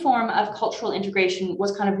any form of cultural integration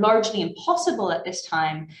was kind of largely impossible at this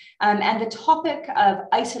time. And the topic of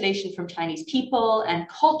isolation from Chinese people and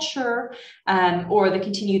culture, or the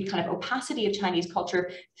continued kind of opacity of Chinese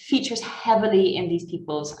culture, features heavily in these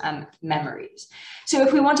people's memories. So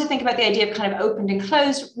if we want to think about the idea of kind of opened and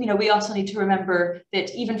closed, we also need to remember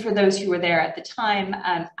that even for those who were there at the time,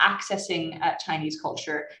 accessing Chinese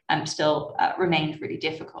culture still remained really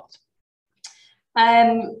difficult.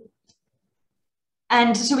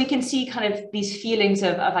 And so we can see kind of these feelings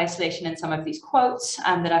of isolation in some of these quotes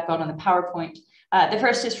that I've got on the PowerPoint. The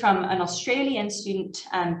first is from an Australian student,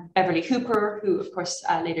 Beverly Hooper, who of course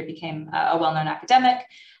later became a well-known academic,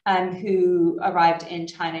 who arrived in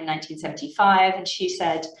China in 1975. And she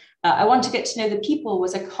said, "I want to get to know the people"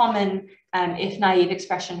 was a common, if naive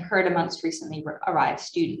expression heard amongst recently arrived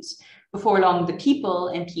students. Before long, the people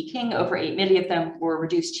in Peking, over 8 million of them, were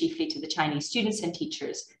reduced chiefly to the Chinese students and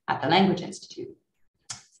teachers at the Language Institute.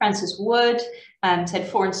 Francis Wood said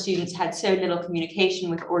foreign students had so little communication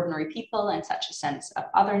with ordinary people and such a sense of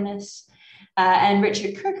otherness. And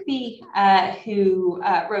Richard Kirkby, who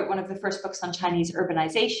wrote one of the first books on Chinese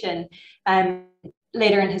urbanization,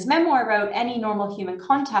 later in his memoir wrote, "Any normal human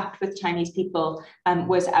contact with Chinese people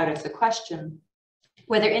was out of the question.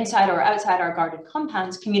 Whether inside or outside our guarded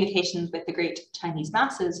compounds, communications with the great Chinese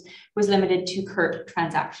masses was limited to curt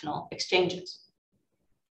transactional exchanges."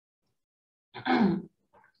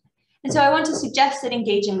 And so I want to suggest that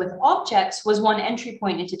engaging with objects was one entry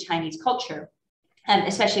point into Chinese culture,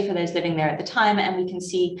 especially for those living there at the time. And we can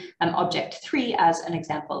see object 3 as an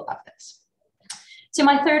example of this. So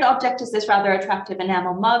my third object is this rather attractive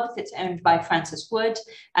enamel mug that's owned by Francis Wood.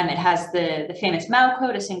 It has the famous Mao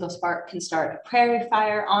quote, "A single spark can start a prairie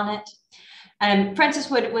fire" on it. Frances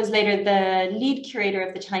Wood was later the lead curator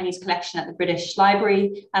of the Chinese collection at the British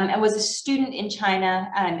Library and was a student in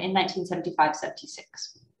China in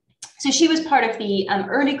 1975-76. So she was part of the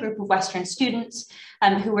early group of Western students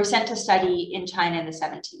who were sent to study in China in the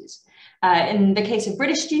 70s. In the case of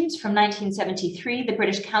British students from 1973, the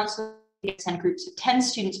British Council sent groups of 10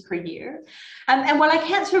 students per year. And while I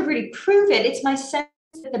can't sort of really prove it, it's my sense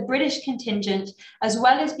that the British contingent, as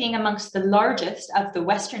well as being amongst the largest of the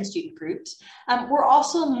Western student groups, were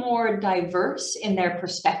also more diverse in their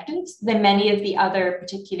perspectives than many of the other,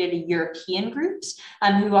 particularly European groups,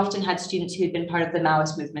 who often had students who had been part of the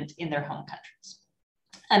Maoist movement in their home countries.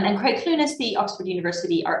 And Craig Clunas, the Oxford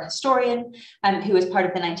University art historian, who was part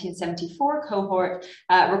of the 1974 cohort,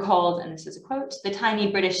 recalled, and this is a quote, "The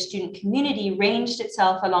tiny British student community ranged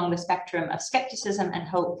itself along the spectrum of skepticism and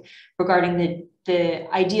hope regarding the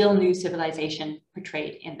ideal new civilization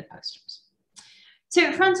portrayed in the posters."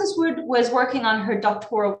 So Frances Wood was working on her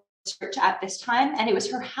doctoral research at this time, and it was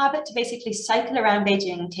her habit to basically cycle around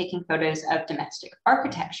Beijing taking photos of domestic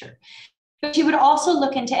architecture. But she would also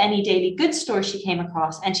look into any daily goods store she came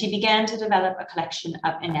across, and she began to develop a collection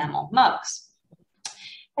of enamel mugs.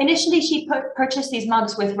 Initially, she purchased these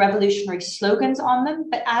mugs with revolutionary slogans on them,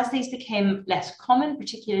 but as these became less common,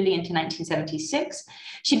 particularly into 1976,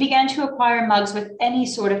 she began to acquire mugs with any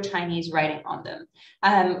sort of Chinese writing on them,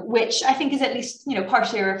 which I think is at least,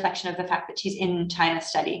 partially a reflection of the fact that she's in China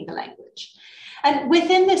studying the language. And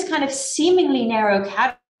within this kind of seemingly narrow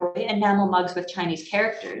category, enamel mugs with Chinese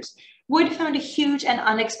characters, Wood found a huge and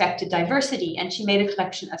unexpected diversity, and she made a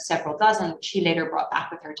collection of several dozen, which she later brought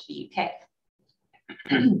back with her to the UK.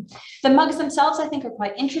 The mugs themselves, I think, are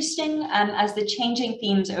quite interesting, as the changing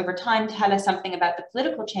themes over time tell us something about the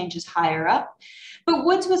political changes higher up. But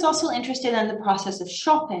Woods was also interested in the process of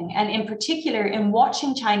shopping, and in particular in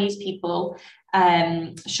watching Chinese people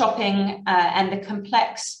shopping and the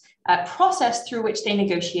complex process through which they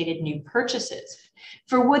negotiated new purchases.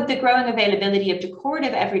 For Wood, the growing availability of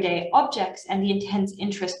decorative everyday objects and the intense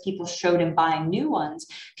interest people showed in buying new ones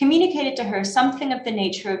communicated to her something of the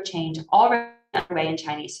nature of change already underway in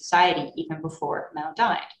Chinese society, even before Mao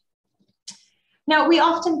died. Now, we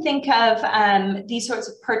often think of these sorts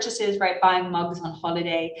of purchases, right, buying mugs on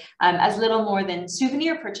holiday, as little more than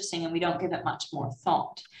souvenir purchasing, and we don't give it much more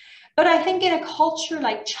thought. But I think in a culture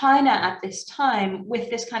like China at this time, with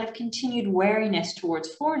this kind of continued wariness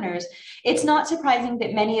towards foreigners, it's not surprising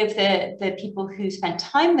that many of the people who spent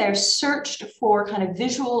time there searched for kind of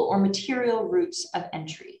visual or material routes of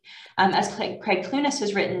entry. As Craig Clunas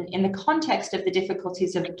has written, in the context of the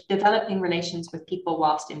difficulties of developing relations with people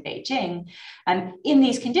whilst in Beijing, in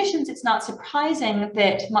these conditions, it's not surprising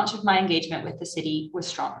that much of my engagement with the city was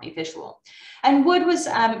strongly visual. And Wood was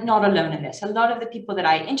not alone in this. A lot of the people that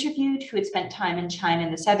I interviewed who had spent time in China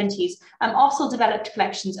in the 70s also developed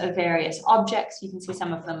collections of various objects. You can see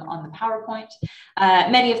some of them on the PowerPoint.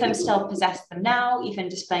 Many of them still possess them now, even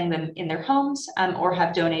displaying them in their homes, or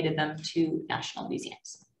have donated them to national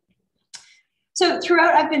museums. So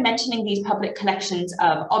throughout, I've been mentioning these public collections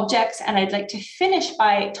of objects, and I'd like to finish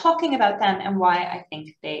by talking about them and why I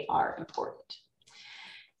think they are important.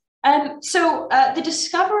 The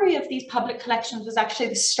discovery of these public collections was actually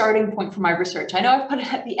the starting point for my research. I know I've put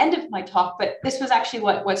it at the end of my talk, but this was actually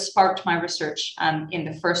what sparked my research in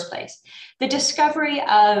the first place. The discovery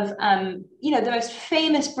of, the most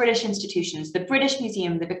famous British institutions, the British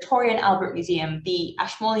Museum, the Victoria and Albert Museum, the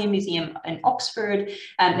Ashmolean Museum in Oxford,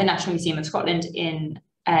 the National Museum of Scotland in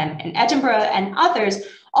Edinburgh, and others,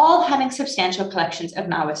 all having substantial collections of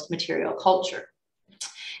Maoist material culture.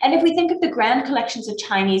 And if we think of the grand collections of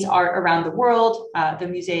Chinese art around the world, the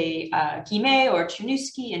Musée Guimet or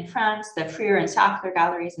Czerniewski in France, the Freer and Sackler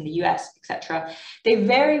galleries in the US, etc., they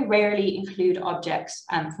very rarely include objects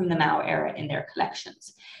from the Mao era in their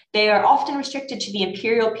collections. They are often restricted to the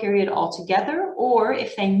imperial period altogether, or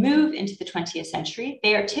if they move into the 20th century,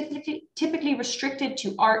 they are typically restricted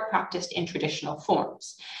to art practiced in traditional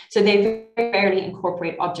forms. So they very rarely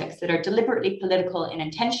incorporate objects that are deliberately political in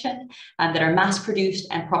intention, and that are mass-produced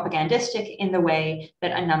and propagandistic in the way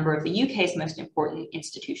that a number of the UK's most important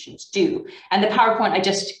institutions do. And the PowerPoint I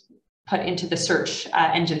just put into the search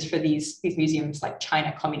engines for these museums like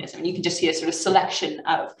China communism. And you can just see a sort of selection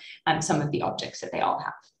of some of the objects that they all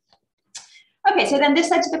have. Okay, so then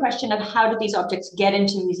this led to the question of how do these objects get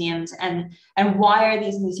into museums, and why are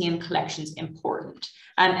these museum collections important?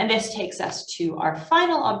 And this takes us to our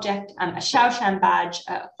final object, a Shaoshan badge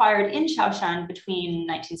acquired in Shaoshan between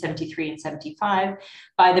 1973 and 75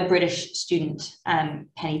 by the British student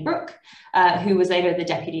Penny Brooke, who was later the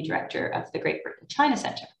deputy director of the Great Britain China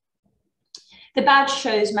Centre. The badge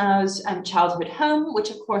shows Mao's childhood home, which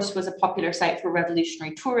of course was a popular site for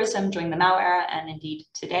revolutionary tourism during the Mao era and indeed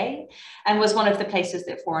today, and was one of the places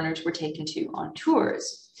that foreigners were taken to on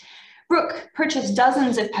tours. Brooke purchased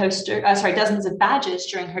dozens of badges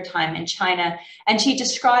during her time in China, and she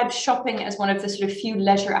described shopping as one of the sort of few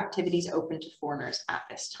leisure activities open to foreigners at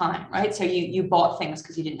this time, right? So you bought things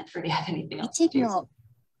because you didn't really have anything else to do.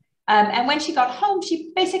 And when she got home,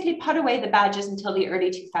 she basically put away the badges until the early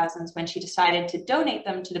 2000s when she decided to donate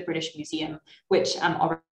them to the British Museum, which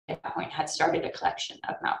already at that point had started a collection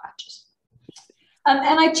of Mao badges.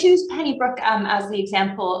 And I choose Penny Brooke as the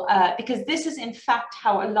example because this is in fact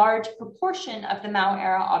how a large proportion of the Mao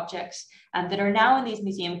era objects that are now in these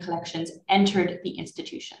museum collections entered the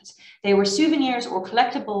institutions. They were souvenirs or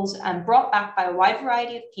collectibles brought back by a wide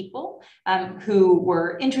variety of people who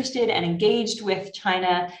were interested and engaged with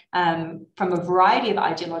China from a variety of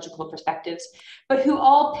ideological perspectives, but who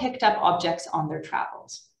all picked up objects on their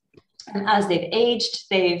travels. And as they've aged,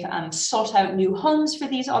 they've sought out new homes for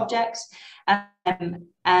these objects. And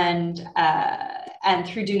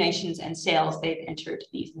through donations and sales, they've entered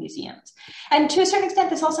these museums. And to a certain extent,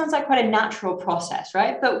 this all sounds like quite a natural process,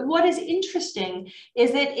 right? But what is interesting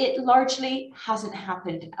is that it largely hasn't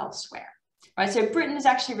happened elsewhere, right? So Britain is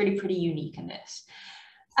actually really pretty unique in this.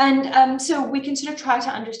 And so we can sort of try to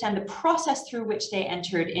understand the process through which they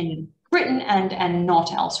entered in Britain and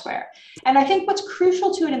not elsewhere. And I think what's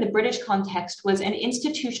crucial to it in the British context was an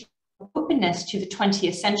institutional openness to the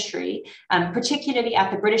 20th century, particularly at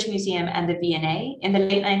the British Museum and the V&A in the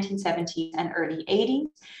late 1970s and early 80s,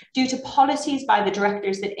 due to policies by the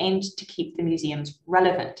directors that aimed to keep the museums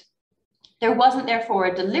relevant. There wasn't, therefore,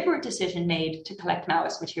 a deliberate decision made to collect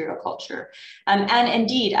Maoist material culture. And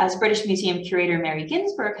indeed, as British Museum curator Mary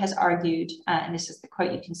Ginsberg has argued, and this is the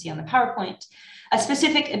quote you can see on the PowerPoint, a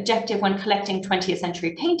specific objective when collecting 20th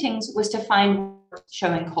century paintings was to find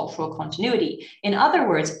showing cultural continuity. In other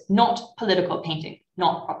words, not political painting,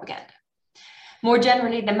 not propaganda. More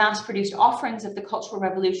generally, the mass-produced offerings of the Cultural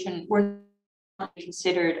Revolution were not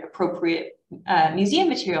considered appropriate museum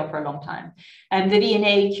material for a long time. The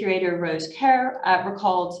V&A curator Rose Kerr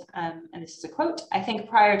recalled, and this is a quote, "I think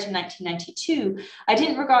prior to 1992, I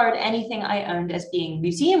didn't regard anything I owned as being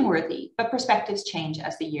museum-worthy, but perspectives change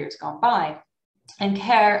as the years gone by." And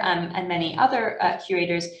Kerr and many other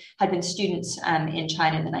curators had been students in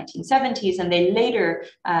China in the 1970s, and they later,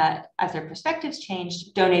 as their perspectives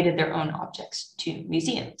changed, donated their own objects to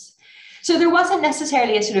museums. So there wasn't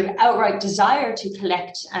necessarily a sort of outright desire to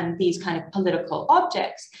collect these kind of political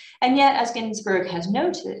objects. And yet, as Ginsberg has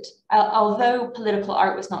noted, although political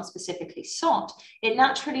art was not specifically sought, it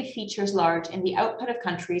naturally features large in the output of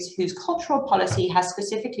countries whose cultural policy has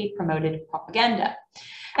specifically promoted propaganda.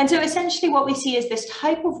 And so essentially what we see is this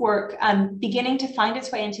type of work beginning to find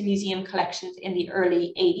its way into museum collections in the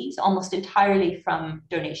early 80s, almost entirely from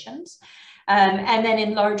donations. And then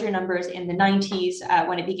in larger numbers in the 90s,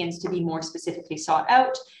 when it begins to be more specifically sought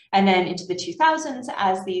out, and then into the 2000s,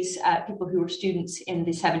 as these people who were students in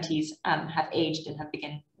the 70s have aged and have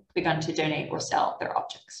begun to donate or sell their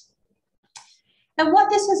objects. And what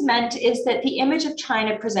this has meant is that the image of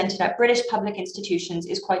China presented at British public institutions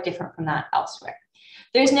is quite different from that elsewhere.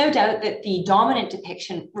 There's no doubt that the dominant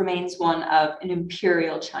depiction remains one of an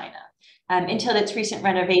imperial China. Until its recent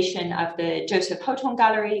renovation of the Joseph Houghton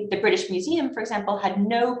Gallery, the British Museum, for example, had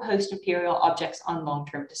no post-imperial objects on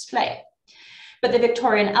long-term display. But the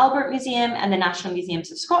Victoria and Albert Museum and the National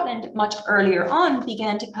Museums of Scotland much earlier on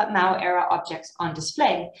began to put Mao-era objects on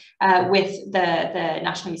display, with the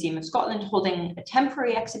National Museum of Scotland holding a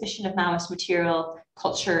temporary exhibition of Maoist material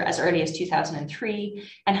culture as early as 2003,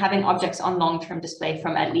 and having objects on long-term display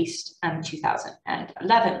from at least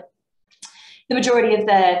 2011. The majority of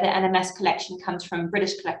the NMS collection comes from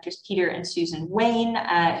British collectors Peter and Susan Wayne,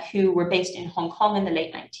 who were based in Hong Kong in the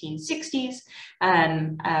late 1960s,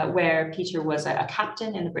 where Peter was a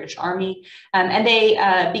captain in the British Army. And they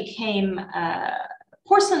became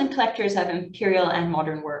porcelain collectors of imperial and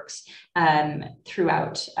modern works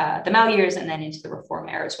throughout the Mao years and then into the Reform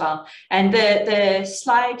era as well. And the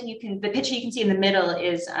picture you can see in the middle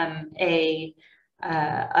is a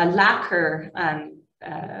lacquer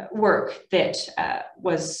work that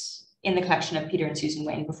was in the collection of Peter and Susan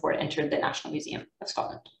Wayne before it entered the National Museum of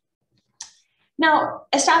Scotland. Now,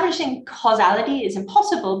 establishing causality is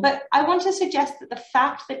impossible, but I want to suggest that the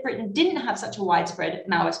fact that Britain didn't have such a widespread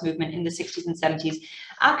Maoist movement in the 60s and 70s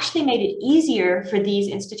actually made it easier for these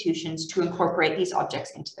institutions to incorporate these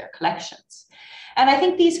objects into their collections. And I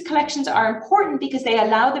think these collections are important because they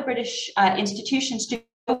allow the British institutions to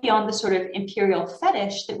go beyond the sort of imperial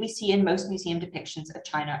fetish that we see in most museum depictions of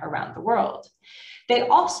China around the world. they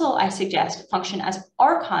also, I suggest, function as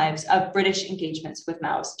archives of British engagements with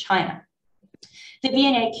Mao's China. The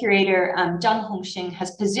V&A curator Zhang Hongxing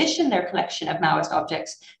has positioned their collection of Maoist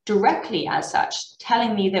objects directly as such,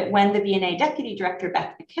 telling me that when the V&A deputy director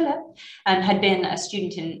Beth McKillop had been a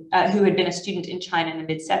student in China in the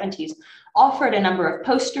mid-70s, offered a number of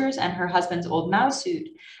posters and her husband's old Mao suit,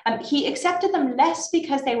 he accepted them less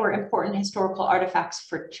because they were important historical artifacts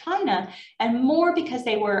for China and more because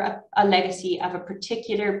they were a legacy of a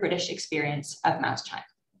particular British experience of Mao's China.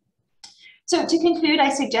 So to conclude, I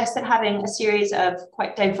suggest that having a series of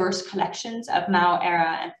quite diverse collections of Mao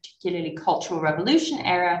era and particularly Cultural Revolution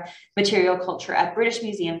era material culture at British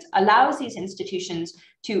museums allows these institutions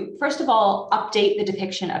to, first of all, update the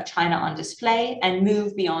depiction of China on display and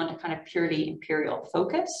move beyond a kind of purely imperial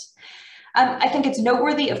focus. I think it's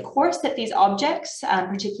noteworthy, of course, that these objects,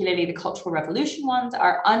 particularly the Cultural Revolution ones,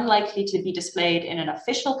 are unlikely to be displayed in an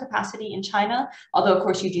official capacity in China, although, of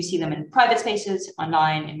course, you do see them in private spaces,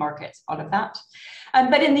 online, in markets, all of that.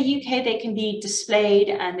 But in the UK, they can be displayed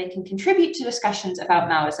and they can contribute to discussions about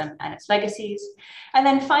Maoism and its legacies. And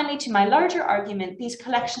then finally, to my larger argument, these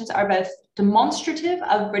collections are both demonstrative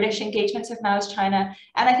of British engagements with Mao's China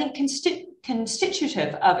and I think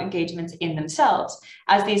constitutive of engagements in themselves.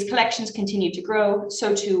 As these collections continue to grow,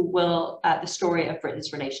 so too will the story of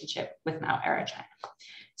Britain's relationship with Mao era China.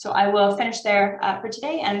 So I will finish there for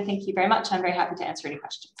today, and thank you very much. I'm very happy to answer any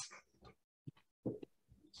questions.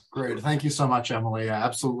 Great, thank you so much, Emily. I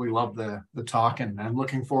absolutely love the talk, and I'm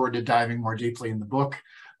looking forward to diving more deeply in the book.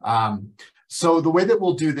 So the way that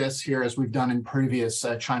we'll do this here, as we've done in previous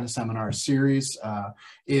China seminar series,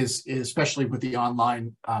 is especially with the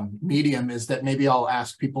online medium, is that maybe I'll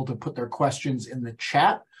ask people to put their questions in the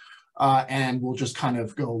chat, and we'll just kind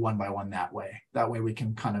of go one by one that way. That way we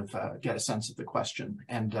can kind of get a sense of the question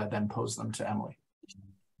and then pose them to Emily.